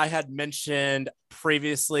movie that I had mentioned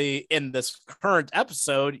previously in this current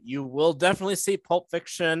episode, you will definitely see Pulp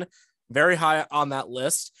Fiction very high on that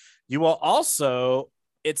list. You will also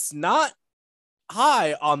it's not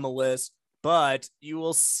high on the list, but you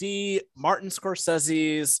will see Martin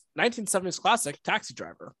Scorsese's 1970s classic Taxi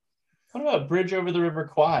Driver. What about Bridge Over the River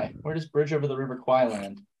Kwai? Where does Bridge Over the River Kwai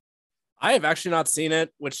land? I have actually not seen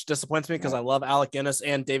it, which disappoints me because I love Alec Guinness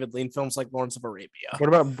and David Lean films like Lawrence of Arabia. What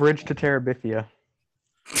about Bridge to Terabithia?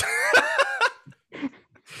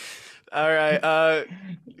 All right.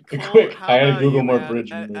 Quick, I gotta Google more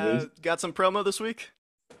Bridge movies. Got some promo this week?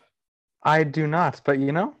 I do not, but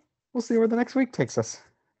we'll see where the next week takes us.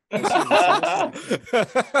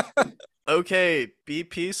 Okay,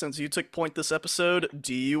 BP, since you took point this episode,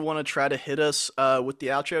 do you want to try to hit us with the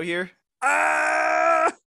outro here?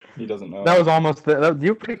 He doesn't know. That was almost you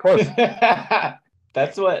were pretty close.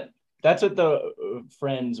 That's what the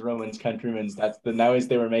friends, Romans, countrymen, that's the noise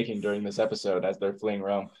they were making during this episode as they're fleeing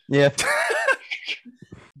Rome. Yeah.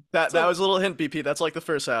 That was a little hint, BP. That's like the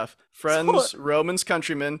first half. Friends, Romans,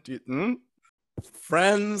 countrymen.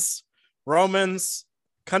 Friends, Romans,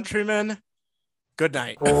 countrymen. Good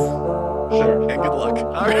night. Sure. Okay, good luck.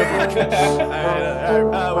 All right. All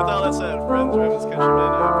right. With all that said, friends, Romans, countrymen,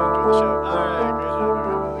 I hope you enjoy the show. All right.